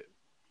over with.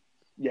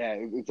 Yeah,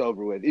 it's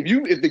over with.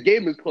 If the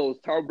game is close,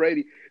 Tom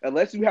Brady,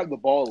 unless you have the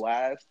ball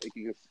last,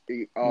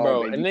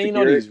 bro. And then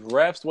these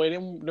refs, the way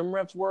them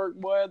refs work,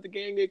 boy. If the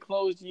game get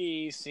close,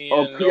 you ain't seeing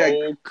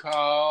no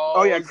calls.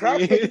 Oh yeah,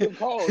 Crab's taking the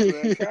calls,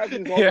 man. Crab's is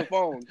on the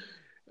phone.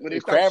 When they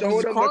start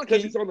showing them, that's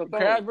because he's on the phone.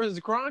 Crab versus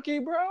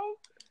Kroenke, bro.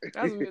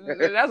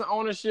 That's an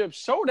ownership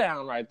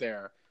showdown right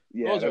there.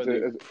 Yeah, those are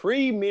the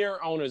premier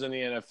owners in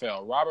the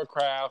NFL. Robert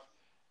Kraft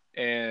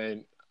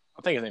and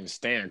I think his name is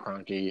Stan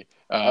Kroenke.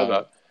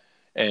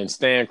 And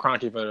Stan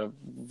Kroenke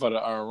for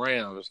the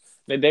Rams.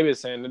 They've been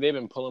saying that they've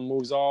been pulling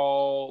moves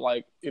all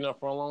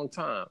for a long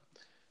time.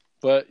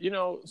 But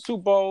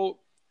Super Bowl,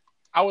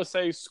 I would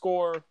say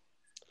score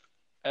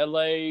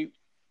LA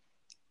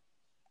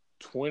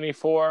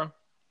 24,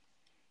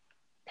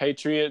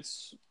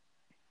 Patriots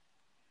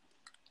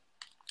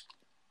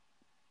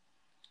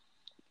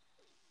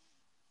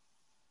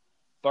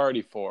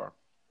 34.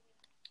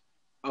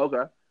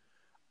 Okay.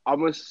 I'm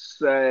gonna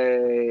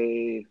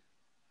say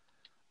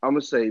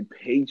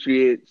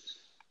Patriots.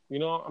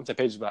 I'm saying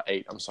Patriots about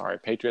 8. I'm sorry.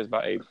 Patriots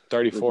about 8.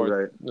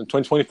 34.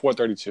 24,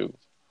 32.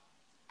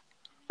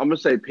 I'm going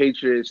to say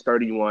Patriots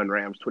 31,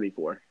 Rams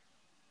 24.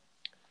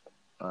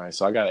 All right.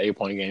 So I got an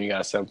 8-point game. You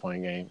got a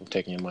 7-point game. I'm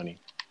taking your money.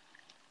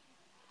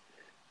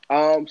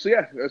 So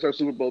yeah, that's our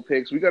Super Bowl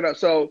picks. We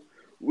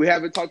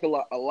haven't talked a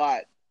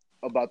lot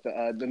about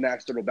the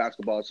National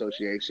Basketball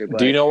Association. But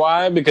do you know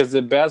why? Because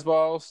the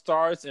basketball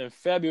starts in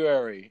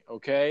February,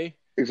 okay?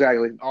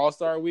 Exactly.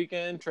 All-Star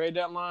Weekend, trade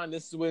deadline.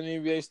 This is when the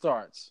NBA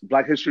starts.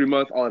 Black History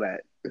Month, all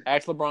that.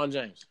 Ask LeBron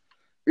James.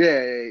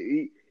 Yeah,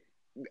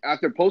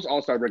 after post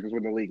All-Star break is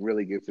when the league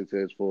really gets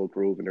into its full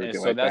groove and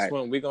everything like that. So that's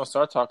when we're going to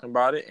start talking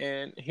about it.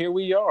 And here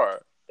we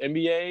are.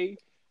 NBA,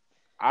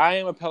 I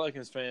am a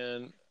Pelicans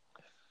fan.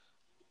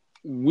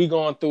 We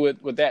going through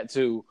it with that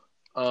too.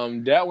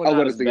 That one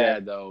not as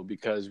bad though,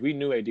 because we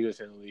knew AD was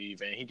going to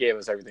leave and he gave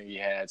us everything he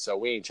had. So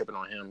we ain't tripping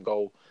on him.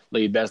 Go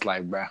live your best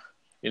life, bro.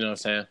 You know what I'm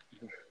saying?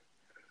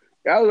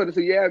 I was going to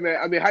say, yeah, man.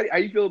 I mean, how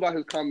you feel about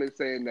his comments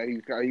saying that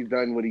he's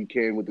done what he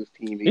can with his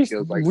team? He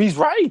feels like he's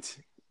right.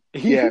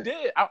 He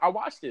did. I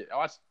watched it. I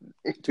watched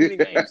too many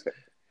games.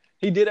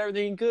 He did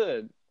everything he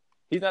could.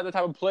 He's not the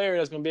type of player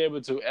that's going to be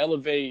able to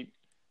elevate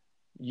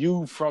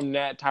you from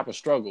that type of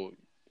struggle.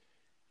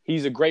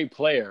 He's a great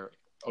player,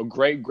 a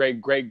great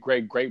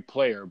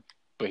player,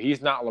 but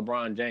he's not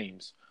LeBron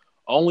James.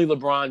 Only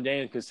LeBron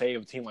James could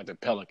save a team like the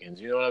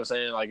Pelicans. You know what I'm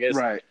saying? Like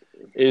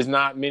it's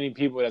not many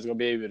people that's going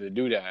to be able to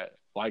do that.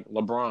 Like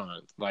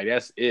LeBron, like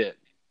that's it.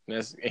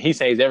 He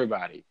saves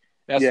everybody.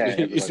 That's Yeah, you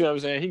see everybody. what I'm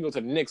saying. He can go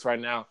to the Knicks right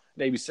now,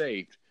 they be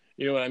saved.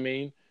 You know what I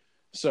mean?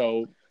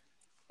 So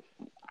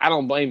I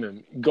don't blame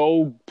him.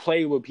 Go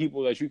play with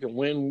people that you can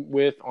win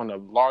with on a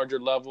larger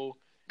level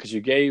because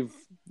you gave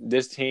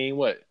this team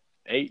what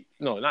 8?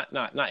 No,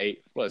 not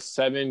 8. What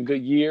 7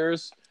 good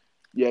years?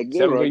 Yeah, good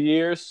 7 good run.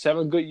 years.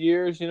 7 good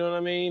years. You know what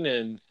I mean?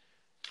 And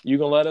you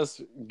gonna let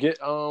us get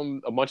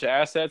a bunch of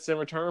assets in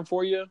return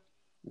for you?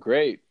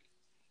 Great,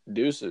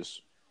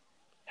 deuces.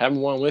 Have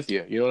one with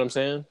you. You know what I'm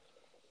saying?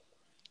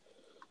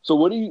 So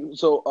what do you?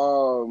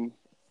 So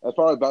as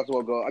far as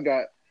basketball go, I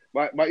got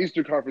my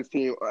Eastern Conference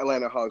team,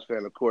 Atlanta Hawks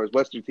fan, of course.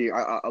 Western team,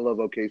 I love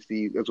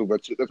OKC. That's my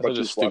Such a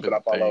two squads that I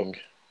stupid follow. thing.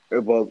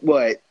 But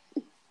what?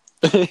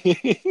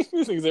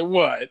 This nigga said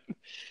what?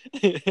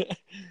 This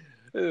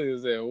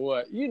nigga said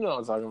what? You know what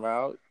I'm talking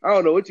about. I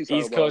don't know what you're talking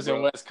East about, Coast and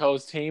bro. West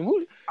Coast team.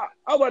 Who?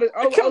 I was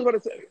about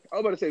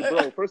to say,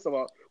 bro. First of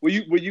all, when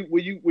you're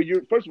when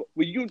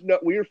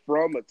you're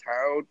from a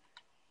town,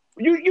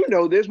 you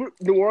know this.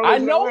 New I Orleans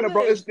and know Atlanta,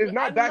 bro. this. It's I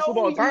not know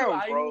basketball you.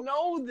 towns, I bro.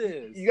 know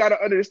this. You got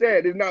to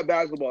understand, it's not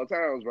basketball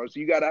towns, bro. So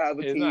you got to have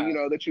a It's team,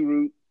 not. that you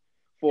root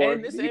for.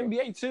 And it's the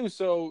NBA too,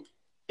 so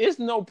it's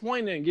no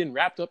point in getting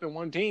wrapped up in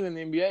one team in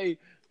the NBA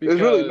It's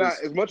really not because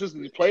as much as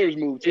the players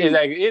move too. it's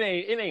like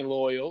it ain't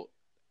loyal.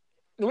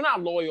 We're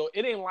not loyal.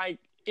 It ain't like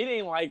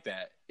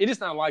that. It is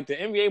not like the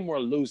NBA more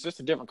loose.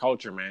 It's a different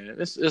culture, man.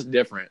 It's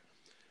different.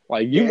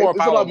 Like you more It's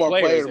a follow lot more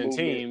players player than movement.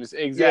 teams.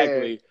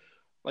 Exactly.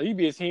 Like you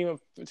be a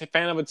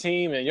fan of a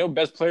team and your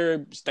best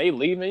player stay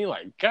leaving, you're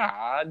like,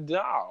 God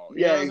dog.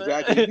 Yeah,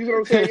 exactly. You know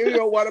what I'm saying?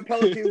 While the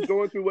Pelicans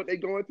going through what they're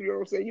going through, you know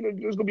what I'm saying?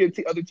 There's gonna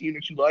be other team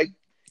that you like,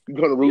 you're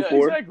gonna root Yeah,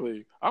 for.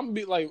 exactly. I'm gonna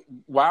be like,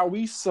 while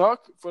we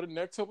suck for the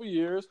next couple of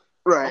years,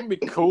 Right. I'm gonna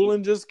be cool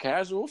and just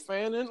casual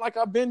fanning like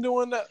I've been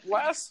doing that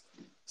last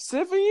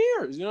 7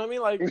 years. You know what I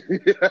mean? Like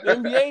the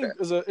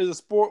NBA is a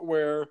sport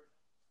where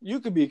you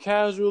could be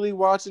casually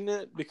watching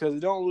it because it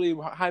don't really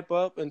hype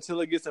up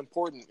until it gets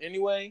important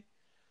anyway.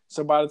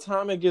 So by the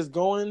time it gets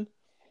going,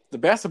 the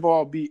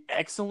basketball be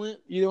excellent.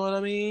 You know what I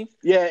mean?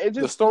 Yeah,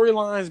 The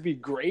storylines be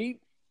great.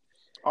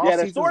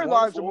 The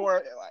storylines are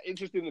more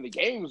interesting than the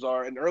games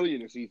are, and early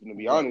in the season, to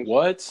be honest.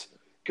 What?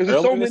 Because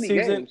there's so many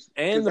games.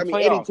 And the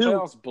playoffs.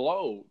 Playoffs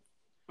blow.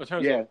 In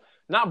terms of,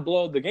 not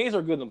blow, the games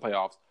are good in the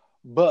playoffs,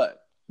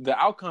 but the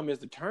outcome is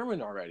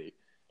determined already.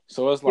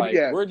 So it's like,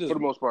 we're just. For the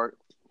most part.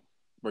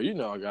 But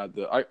I got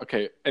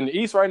okay. In the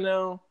East right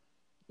now,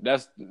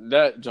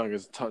 that junk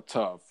is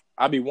tough.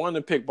 I'd be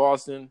wanting to pick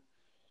Boston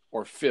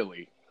or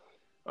Philly.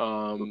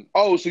 So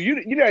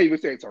you're not even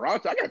saying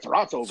Toronto? I got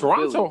Toronto over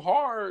Philly. Toronto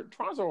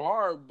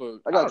hard, but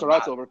I got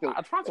Toronto over Philly.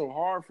 Toronto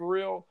hard for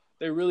real.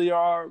 They really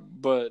are.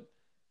 But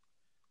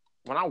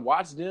when I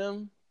watch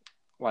them,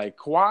 like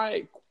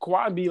Kawhi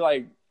be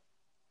like,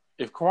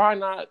 if Kawhi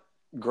not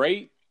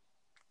great,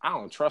 I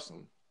don't trust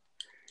him.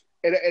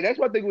 And that's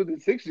my thing with the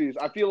Sixers.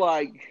 I feel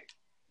like.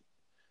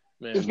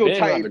 Man, it's going to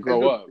tighten. To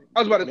grow up. I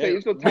was about to say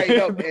it's going to tighten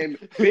up, and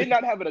Ben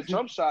not having a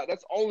jump shot,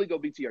 that's only going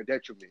to be to your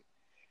detriment.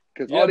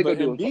 Because all they're going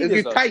to do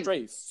is get tight.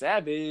 Straight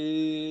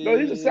savage. No,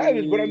 he's a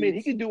savage, but I mean,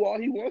 he can do all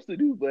he wants to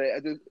do. But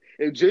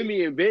if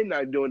Jimmy and Ben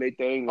not doing their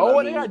thing,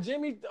 they got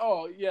Jimmy.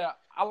 Oh yeah,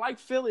 I like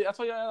Philly. I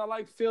told you I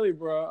like Philly,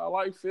 bro. I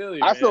like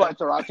Philly. I feel like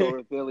Toronto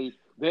over Philly.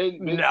 Ben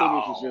Simmons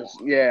is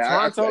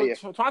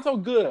just Toronto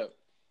good,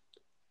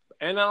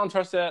 and I don't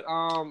trust that.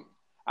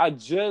 I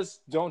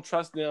just don't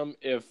trust them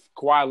if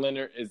Kawhi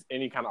Leonard is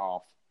any kind of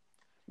off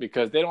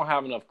because they don't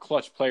have enough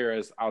clutch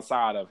players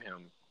outside of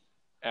him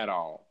at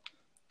all.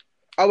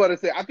 I was about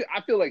to say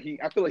I feel like he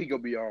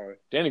gonna be on.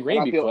 Danny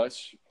Green be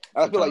clutch.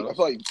 I feel like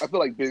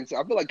Ben.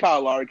 I feel like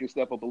Kyle Lowry can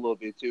step up a little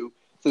bit too,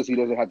 since he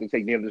doesn't have to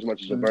take nearly as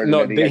much as a burden.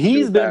 No,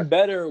 he's been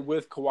better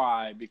with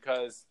Kawhi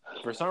because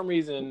for some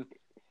reason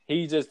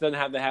he just doesn't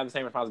have to have the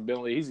same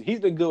responsibility. He's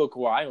been good with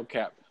Kawhi. I don't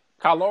cap.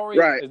 Kyle Lowry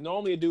is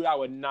normally a dude I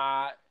would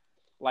not.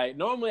 Like,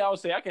 normally I would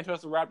say I can't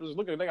trust the Raptors.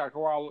 Look, they got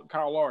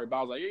Kyle Lowry. But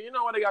I was like, you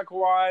know what? They got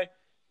Kawhi.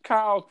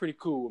 Kyle's pretty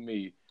cool with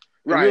me.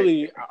 Right.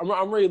 Really,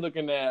 I'm really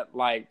looking at,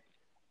 like,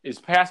 is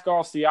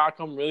Pascal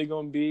Siakam really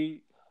going to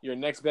be your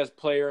next best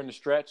player in the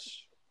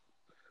stretch?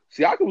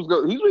 Siakam was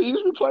good. He's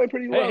been playing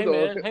pretty well,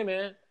 though. Hey,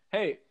 man.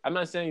 Hey, I'm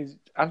not saying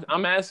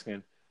I'm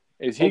asking.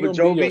 Is he going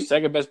to be your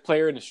second best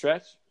player in the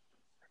stretch?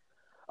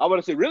 I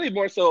want to say really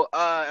more so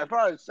as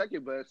far as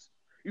second best.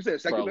 You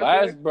said second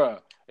best?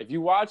 Bro, if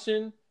you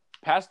watching –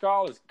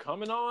 Pascal is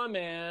coming on,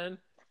 man.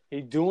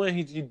 He's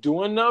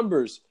doing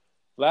numbers.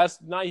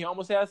 Last night he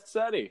almost had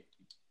Seti.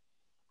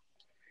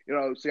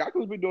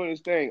 Siakam's been doing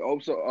his thing.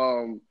 Also,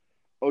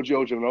 OG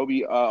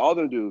Anunoby, all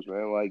them dudes,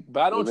 man. Like,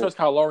 but I don't trust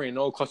Kyle Lowry in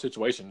no clutch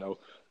situation though.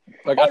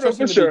 Like I trust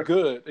him to be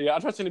good. Yeah, I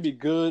trust him to be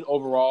good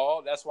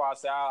overall. That's why I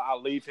say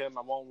I'll leave him.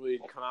 I won't really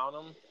clown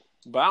him.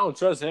 But I don't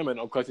trust him in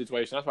no clutch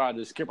situation. That's why I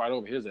just skip right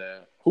over his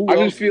ass. I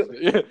just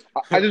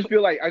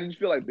feel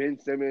like Ben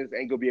Simmons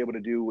ain't gonna be able to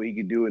do what he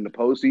can do in the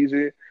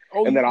postseason.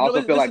 And then I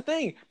also feel like the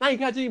thing. Now you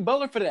got Jimmy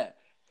Butler for that.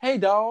 Hey,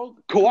 dog.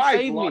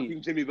 Kawhi's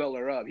locking Jimmy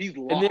Butler up. He's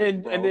locked,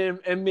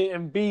 and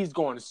then B's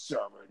going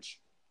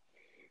savage.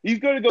 He's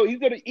gonna go. He's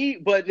gonna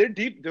eat, but their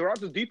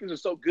Toronto's defense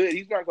is so good.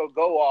 He's not gonna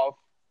go off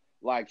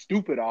like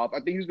stupid off. I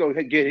think he's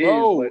gonna get his.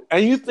 Bro, But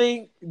and you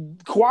think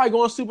Kawhi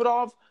going stupid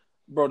off?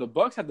 Bro, the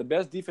Bucks have the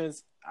best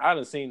defense I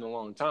haven't seen in a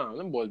long time.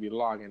 Them boys be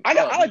logging. I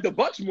like the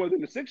Bucks more than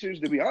the Sixers,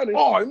 to be honest.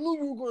 Oh, I knew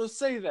you were going to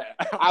say that.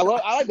 I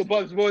like the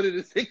Bucks more than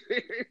the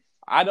Sixers.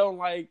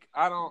 The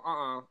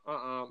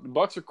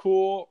Bucks are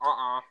cool.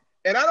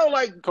 And I don't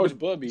like Coach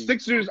Bubby.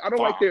 Sixers. I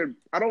don't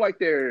like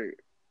their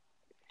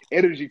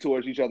energy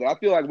towards each other. I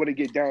feel like when it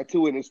get down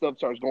to it and stuff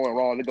starts going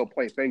wrong, they go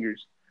point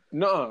fingers.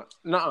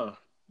 Nuh-uh.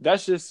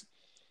 That's just.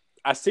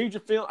 I see what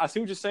you're feeling. I see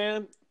what you're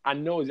saying. I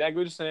know exactly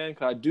what you're saying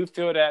because I do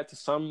feel that to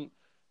some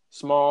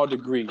small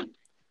degree.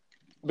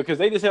 Because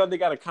they just feel like they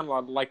got a kind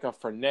of like a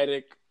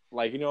frenetic,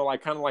 like, you know,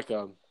 like kind of like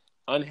a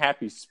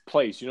unhappy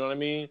place. You know what I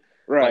mean?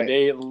 Right.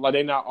 Like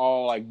they not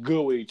all like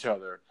good with each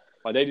other.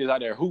 Like they just out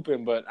there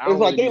hooping, but I don't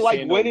it's like really they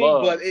like winning,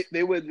 no but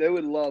they would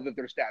love if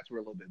their stats were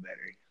a little bit better.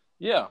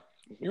 Yeah,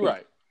 you're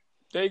right.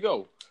 There you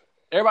go.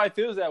 Everybody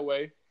feels that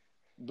way,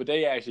 but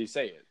they actually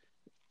say it.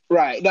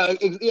 Right. No.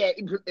 Yeah.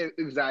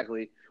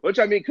 Exactly. Which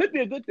I mean could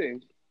be a good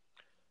thing.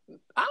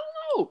 I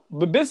don't know,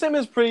 but Ben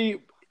Simmons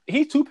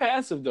he's too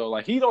passive though.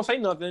 Like he don't say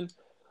nothing.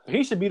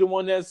 He should be the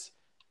one that's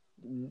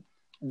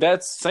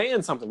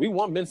saying something. We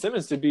want Ben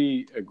Simmons to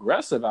be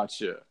aggressive out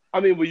here.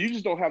 I mean, well, you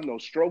just don't have no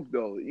stroke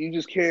though. You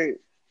just can't.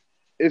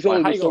 It's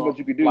only so much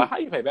you can do. Like how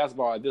you play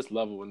basketball at this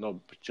level with no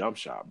jump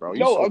shot, bro?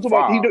 No, I'm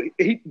talking about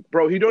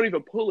he don't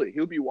even pull it.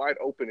 He'll be wide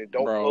open and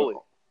don't pull it.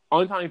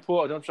 Only time he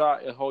pulled a jump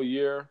shot the whole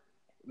year,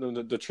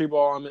 the tree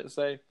ball I meant to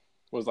say,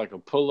 was like a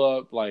pull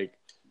up, like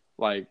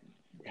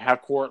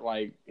half court,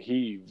 like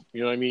heave.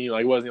 You know what I mean?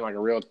 Like it wasn't like a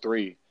real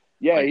three.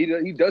 Yeah, like,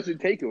 he doesn't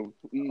take him.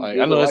 I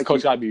know his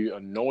coach got to be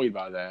annoyed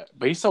by that,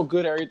 but he's so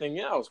good at everything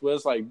else. Where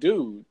it's like,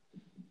 dude,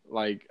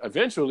 like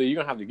eventually you're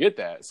gonna have to get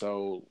that.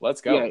 So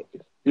let's go. Yeah.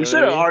 He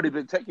should have already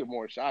been taking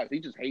more shots. He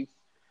just hates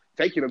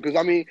taking them because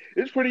I mean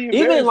it's pretty.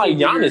 Even like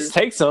Giannis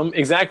takes them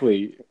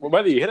exactly.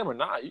 Whether you hit him or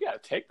not, you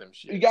got to take them.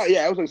 Shit.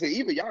 I was gonna say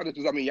even Giannis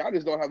because I mean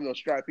Giannis don't have no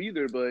strap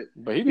either, but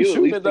he be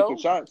shooting it though.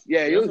 Shots.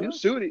 Yeah, he'll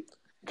shoot it.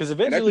 Because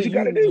eventually,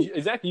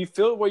 you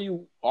feel where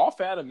you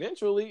off at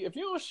eventually. If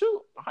you don't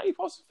shoot, how you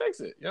supposed to fix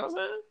it? You know what I'm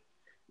saying?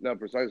 No,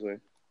 precisely.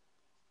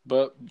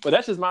 But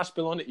that's just my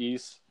spill on the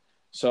East.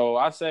 So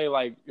I say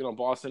like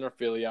Boston or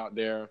Philly out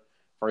there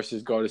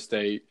versus Golden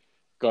State.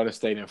 Golden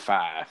State in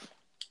 5.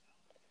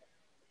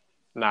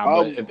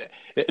 But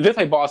if they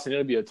play Boston,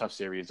 it'll be a tough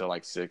series. They're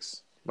like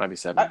 6, might be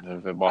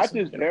 7. Boston,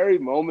 at this very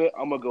moment,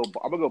 I'm gonna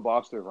go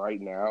Boston right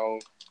now,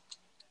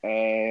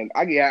 and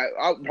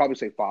I'll probably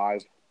say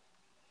 5.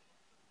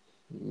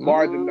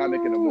 Barring them not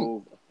making a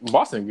move.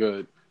 Boston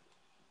good.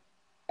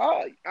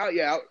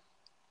 Yeah,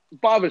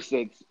 5 or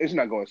 6. It's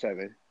not going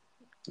 7.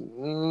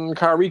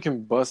 Kyrie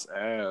can bust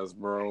ass,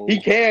 bro. He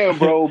can,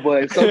 bro,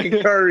 but so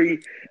can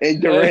Curry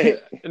and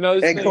Durant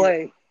and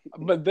Clay.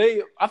 But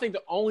I think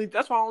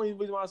that's why the only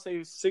reason why I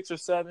say 6 or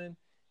 7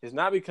 is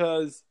not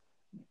because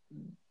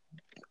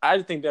I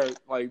just think they're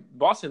like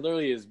Boston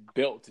literally is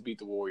built to beat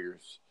the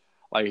Warriors.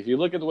 Like if you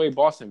look at the way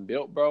Boston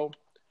built, bro,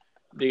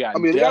 they got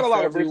they got a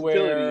lot of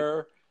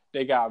versatility.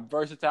 They got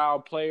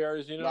versatile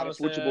players, you know what I'm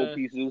saying? A lot of switchable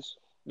pieces.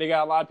 They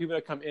got a lot of people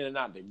that come in and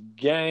out the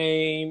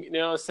game, you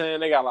know what I'm saying?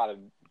 They got a lot of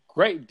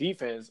great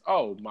defense.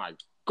 Oh, my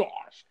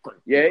gosh. Great.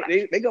 Yeah,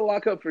 they can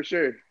lock up for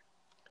sure.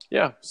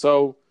 Yeah,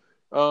 so,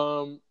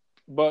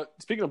 but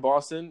speaking of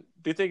Boston,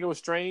 do you think it was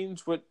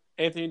strange what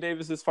Anthony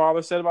Davis's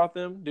father said about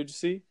them? Did you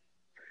see?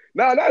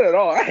 No, not at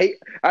all.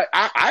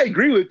 I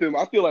agree with him.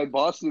 I feel like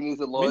Boston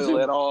isn't loyal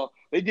at all.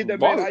 They did that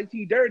man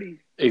IT dirty.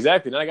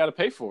 Exactly. Now I got to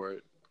pay for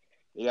it.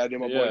 Yeah, I did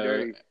my boy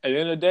dirty. At the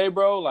end of the day,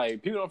 bro,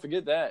 like people don't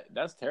forget that.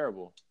 That's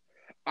terrible.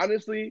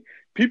 Honestly,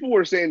 people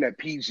were saying that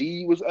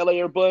PG was LA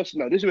or bust.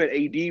 No, this was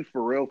AD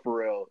for real.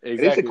 Exactly. And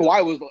they said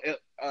Kawhi was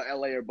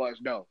LA or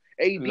bust. No,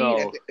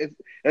 AD,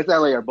 it's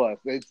LA or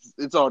bust.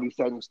 It's already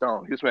set in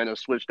stone. This man has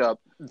switched up.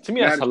 To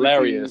me, that's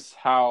hilarious.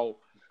 How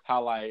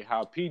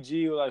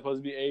PG was like supposed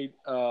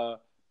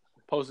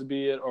to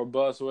be it or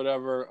bust or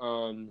whatever.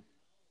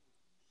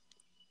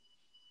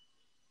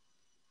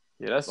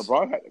 Yeah, that's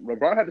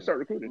LeBron had to start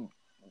recruiting.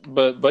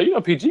 But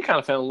PG kind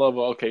of fell in love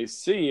with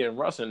OKC and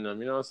Russ and them.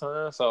 You know what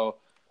I'm saying? So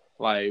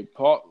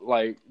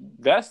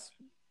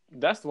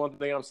that's the one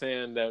thing I'm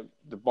saying that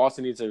the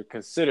Boston needs to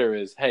consider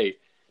is, hey,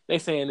 they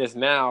saying this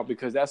now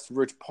because that's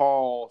Rich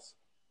Paul's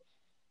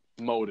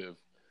motive.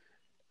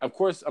 Of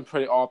course, I'm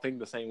pretty all think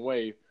the same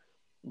way,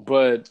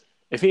 but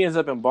if he ends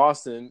up in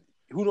Boston,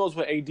 who knows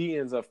what AD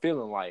ends up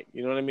feeling like?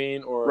 You know what I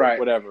mean, or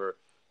whatever.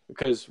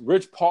 Because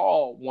Rich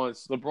Paul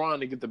wants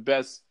LeBron to get the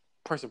best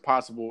person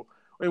possible.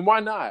 I mean, why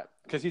not?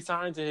 Because he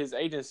signed to his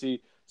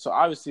agency, so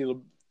obviously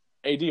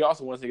AD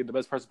also wants to get the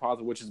best person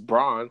possible, which is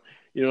Bron.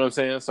 You know what I'm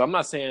saying? So I'm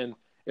not saying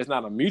it's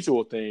not a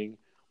mutual thing,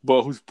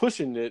 but who's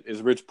pushing it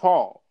is Rich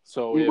Paul.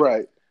 So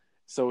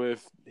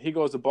if he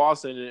goes to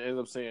Boston and ends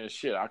up saying,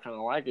 "Shit, I kind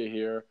of like it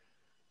here,"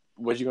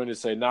 what you going to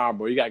say? Nah,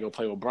 bro, you gotta go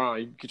play with Bron.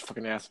 You get your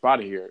fucking ass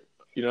out of here.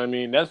 You know what I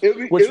mean? That's it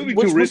would be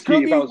too risky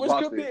if I was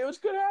Boston.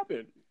 Which could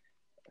happen.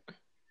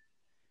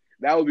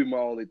 That would be my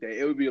only thing.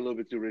 It would be a little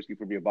bit too risky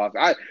for me in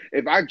Boston.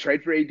 If I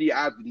trade for AD, I'd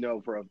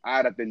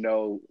have to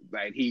know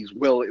that he's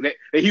willing that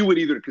he would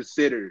either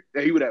consider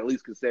that he would at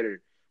least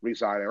consider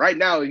resigning. Right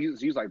now,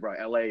 he's like, bro,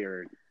 LA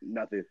or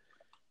nothing.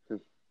 So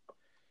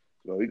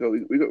we're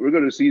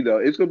going to see though.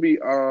 It's going to be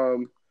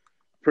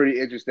pretty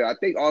interesting. I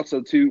think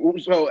also too.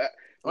 So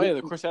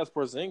the Kristaps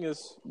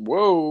Porzingis.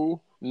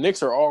 Whoa,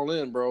 Knicks are all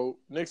in, bro.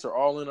 Knicks are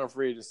all in on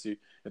free agency.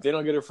 If they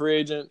don't get a free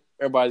agent,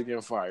 everybody's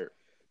getting fired.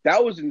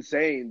 That was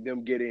insane,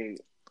 them getting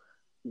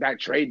that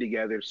trade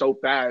together so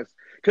fast.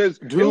 Because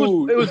it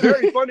was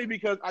very funny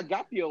because I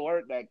got the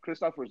alert that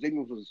Kristaps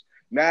Porzingis was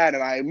mad,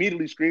 and I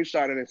immediately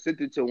screenshotted and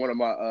sent it to one of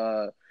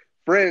my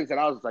friends, and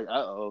I was like,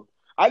 uh-oh.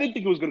 I didn't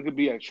think it was going to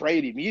be a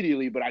trade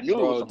immediately, but I knew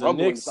it was a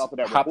rumbling off of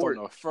that report.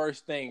 On the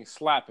first thing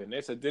slapping.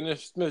 They said,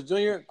 Dennis Smith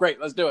Jr.,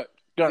 great, let's do it.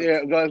 Done.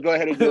 Yeah, go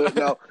ahead and do it.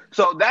 No.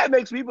 So that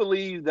makes me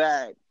believe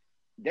that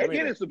they're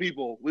getting some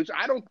people, which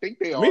I don't think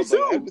they are. Me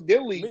too. But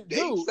evidently, they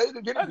say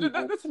they're getting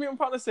people. That's what I'm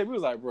trying to say. We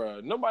was like,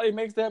 bro, nobody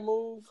makes that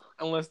move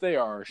unless they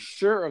are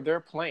sure of their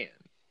plan.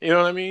 You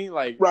know what I mean?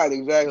 Like, right,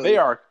 exactly. They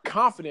are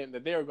confident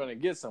that they are going to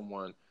get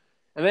someone.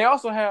 And they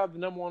also have the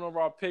number 1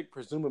 overall pick,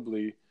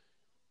 presumably.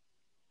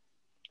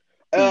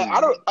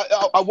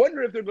 I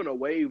wonder if they're going to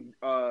waive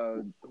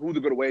who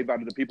they're going to waive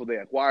out of the people they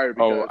acquired.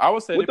 Because I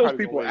would say with those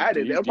people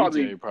added, they'll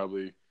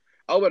probably.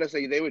 I was going to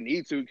say they would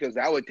need to because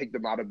that would take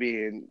them out of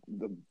being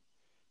the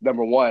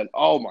number 1.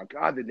 Oh my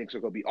God, the Knicks are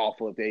going to be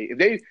awful if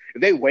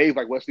they waive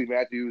like Wesley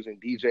Matthews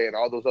and DJ and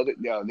all those other.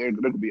 Yeah, they're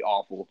going to be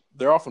awful.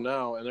 They're awful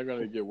now, and they're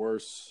going to get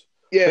worse.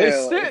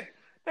 Yeah,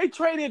 they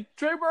traded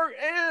Trey Burke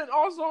and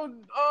also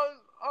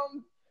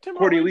Tim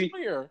Hardaway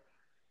Jr.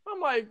 I'm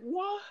like,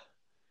 what?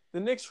 The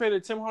Knicks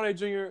traded Tim Hardaway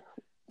Jr.,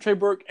 Trey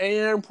Burke,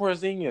 and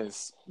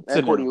Porzingis.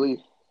 And Courtney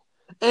Lee.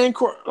 And,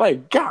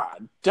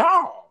 God,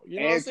 dog. You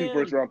know and 2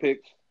 first-round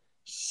picks.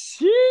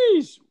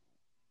 Sheesh.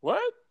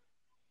 What?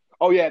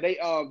 Oh, yeah. They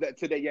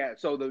today, yeah.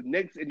 So the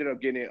Knicks ended up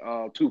getting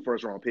 2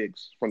 first-round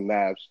picks from the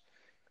Mavs.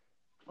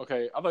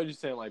 Okay. I thought you were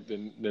saying, like,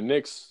 the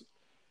Knicks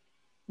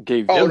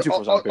gave them 2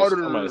 first-round picks.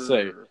 I'm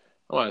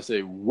about to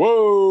say,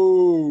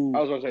 whoa.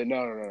 I was going to say,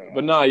 no.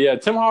 But nah, yeah,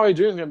 Tim Hardaway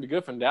Jr. is going to be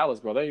good for Dallas,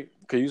 bro. They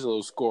could use a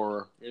little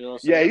scorer. You know what I'm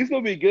saying? Yeah, he's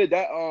going to be good.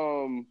 That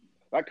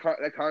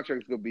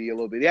contract's going to be a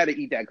little bit – they had to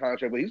eat that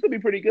contract, but he's going to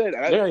be pretty good.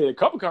 They're going to get a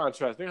couple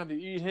contracts. They're going to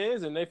have to eat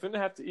his, and they finna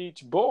have to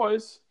eat your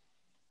boys.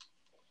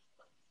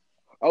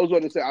 I was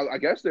going to say, I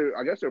guess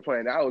their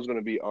plan now is going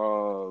to be,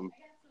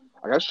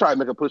 I guess try and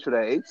make a push for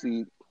that 8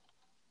 seed.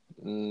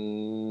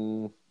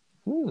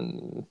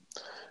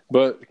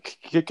 But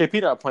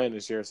KP not playing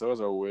this year, so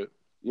it's over with.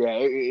 Yeah,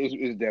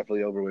 it's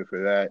definitely over with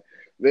for that.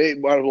 They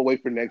might as well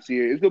wait for next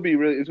year. It's gonna be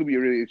really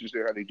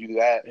interesting how they do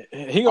that.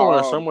 He gonna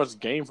learn so much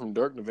game from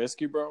Dirk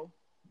Nowitzki, bro.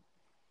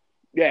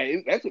 Yeah,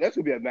 that's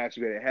gonna be a match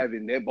made in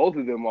heaven. Both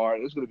of them are.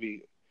 It's gonna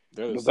be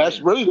the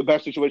best, really the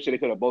best situation they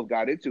could have both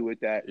got into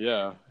with that.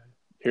 Yeah,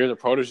 here's a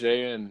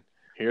protege and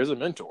here's a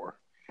mentor.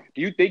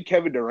 Do you think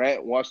Kevin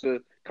Durant wants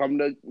to come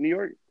to New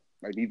York?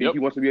 Like, do you think he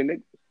wants to be a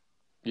Knick?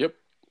 Yep.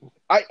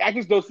 I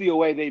just don't see a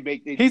way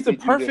He's the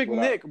perfect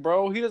Knick,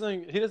 bro. He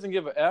doesn't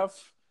give a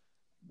F.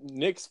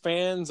 Knicks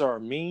fans are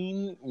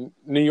mean.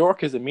 New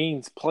York is a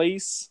mean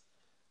place,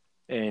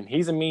 and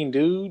he's a mean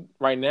dude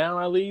right now.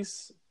 At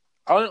least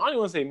I don't even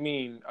want to say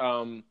mean.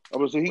 So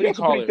he got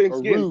some pretty thin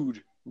skin.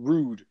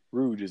 Rude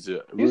is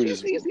it?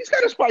 He's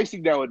kind of spicy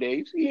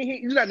nowadays.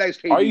 He's not nice.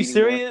 KD are you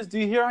serious? Do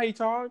you hear how he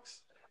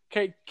talks?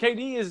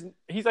 KD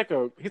he's like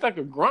a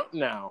grunt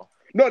now.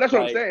 No, that's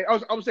what I'm saying.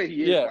 I was saying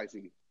he is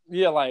spicy.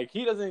 Yeah, like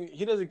he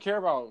doesn't care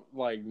about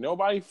like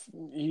nobody.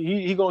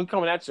 He gonna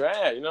coming at your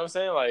ass. You know what I'm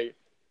saying? Like,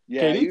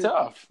 yeah, KD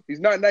tough.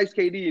 He's not nice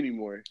KD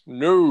anymore.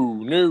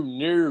 No.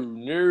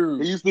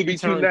 He used to be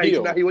too nice.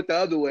 Now he went the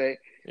other way.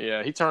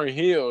 Yeah, he turned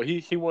heel. He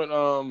went.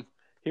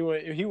 He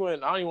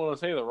went. I don't even want to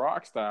say the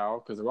Rock style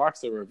because the Rock's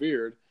still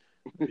revered.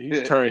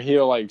 He turned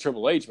heel like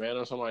Triple H, man,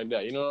 or something like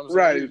that. You know what I'm saying?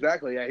 Right.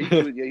 Exactly. Yeah.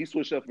 He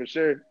switched up for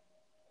sure.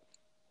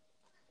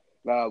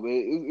 Nah, but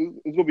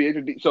it's gonna be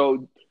interesting.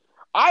 So.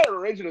 I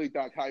originally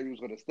thought Kyrie was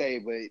going to stay,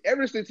 but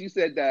ever since he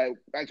said that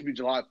actually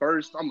July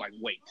 1st, I'm like,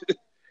 wait.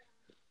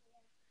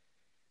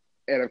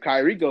 And if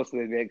Kyrie goes to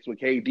the Knicks with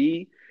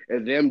KD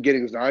and them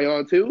getting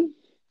Zion too,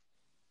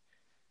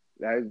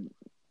 that's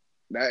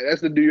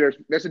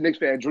the Knicks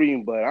fan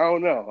dream. But I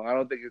don't know. I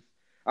don't think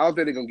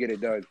they're gonna get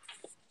it done.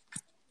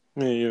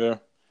 Me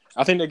either.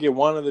 I think they get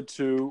one of the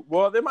two.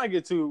 Well, they might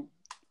get two,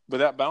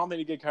 but I don't think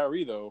they get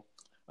Kyrie though.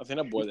 I think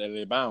that boy's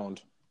LA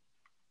bound.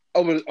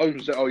 You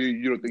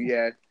don't think?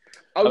 Yeah.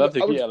 I don't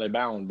think he's LA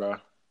bound, bro.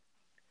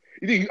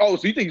 You think? So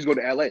you think he's going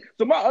to LA?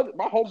 So my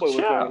homeboy was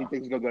saying he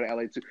thinks he's going to go to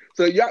LA too.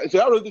 So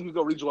I really think he's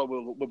going to reach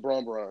one with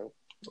Bron.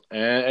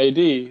 And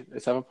AD,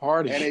 let's have a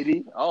party. And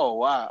AD, oh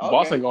wow, okay.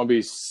 Boston going to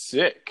be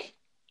sick,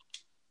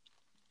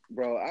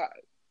 bro.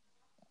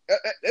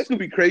 That's going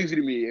to be crazy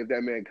to me if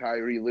that man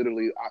Kyrie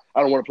literally.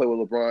 I don't want to play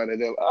with LeBron,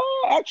 and then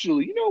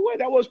actually, you know what?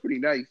 That was pretty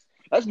nice.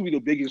 That's going to be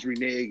the biggest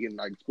renege in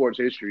like sports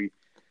history.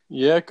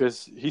 Yeah,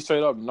 because he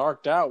straight up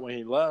narked out when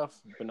he left,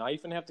 but now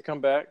he's gonna have to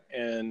come back,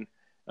 and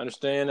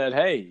understand that,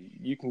 hey,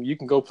 you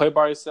can go play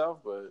by yourself,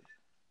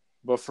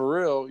 but for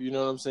real, you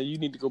know what I'm saying? You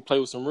need to go play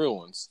with some real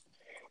ones.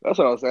 That's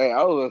what I was saying.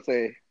 I was gonna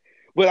say,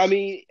 but I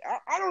mean,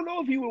 I don't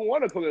know if he would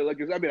want to play with the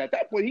Lakers. I mean, at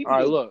that point, he'd be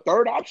the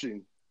third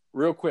option.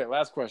 Real quick,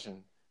 last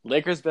question: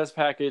 Lakers best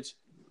package,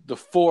 the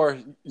four: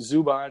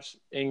 Zubac,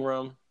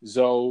 Ingram,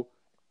 Zoe,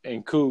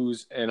 and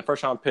Kuz, and the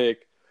first round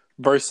pick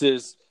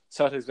versus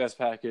Celtics best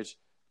package: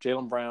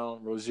 Jaylen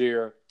Brown,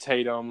 Rozier,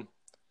 Tatum.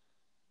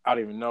 I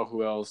don't even know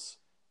who else.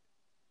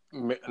 I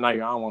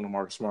don't want to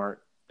Marcus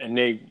Smart, and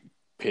they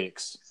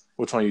picks.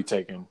 Which one are you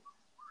taking?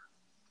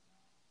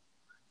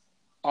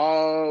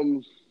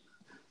 I'm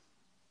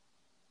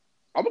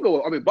gonna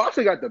go. I mean,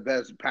 Boston got the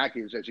best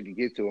package that you can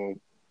get to him.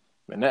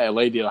 And that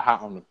LA deal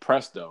hot on the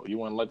press, though. You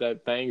want to let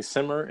that thing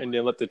simmer and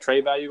then let the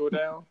trade value go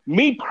down?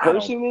 Me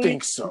personally, I don't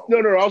think so. No.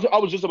 I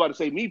was just about to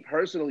say, me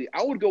personally,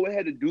 I would go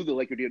ahead and do the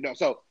Laker deal now.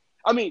 So,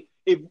 I mean,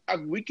 if I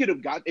could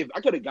have gotten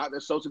the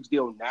Celtics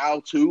deal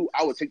now too,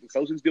 I would take the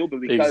Celtics deal. But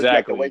because you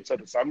have to wait till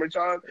the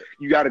summertime,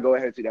 you got to go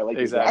ahead and take that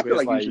Lakers deal. I feel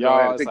like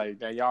y'all, it's like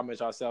y'all mess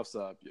yourselves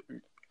up.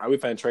 We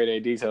finna trade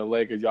AD to the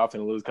Lakers. Y'all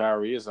finna lose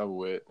Kyrie. It's over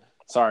with.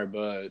 Sorry,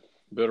 bud.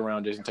 Build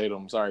around Jason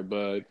Tatum. Sorry,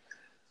 bud.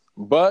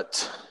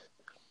 But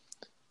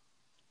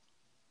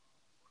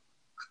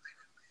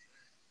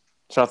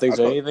trying to think, is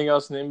there anything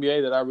else in the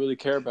NBA that I really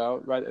care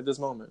about right at this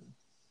moment?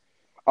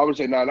 I would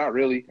say no, not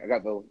really. I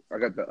got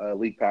the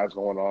league pass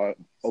going on.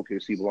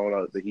 OKC blowing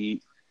out the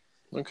Heat.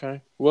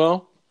 Okay.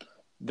 Well,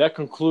 that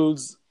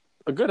concludes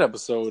a good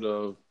episode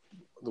of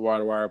the Wire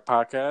to Wire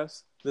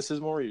podcast. This is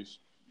Maurice.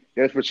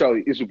 Yes, for sure.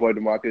 It's your boy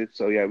DeMarcus.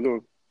 So yeah, we're gonna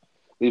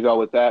leave y'all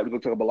with that. We're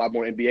gonna talk about a lot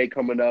more NBA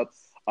coming up.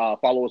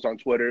 Follow us on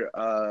Twitter,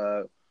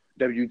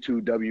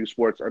 W2W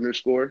Sports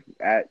 _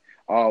 at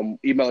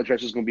email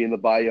address is gonna be in the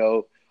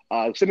bio.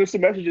 Send us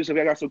some messages if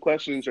you got some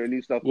questions or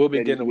any stuff. We'll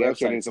be getting a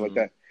website or anything like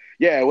that.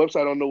 Yeah,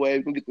 website on the way.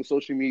 We're gonna get the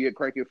social media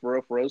cranking for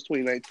us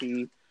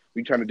 2019.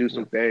 We trying to do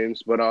some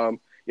things. But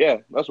yeah,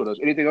 that's what it is.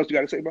 Anything else you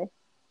gotta say, bro?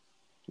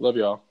 Love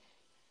y'all.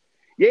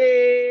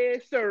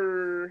 Yes,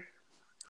 sir.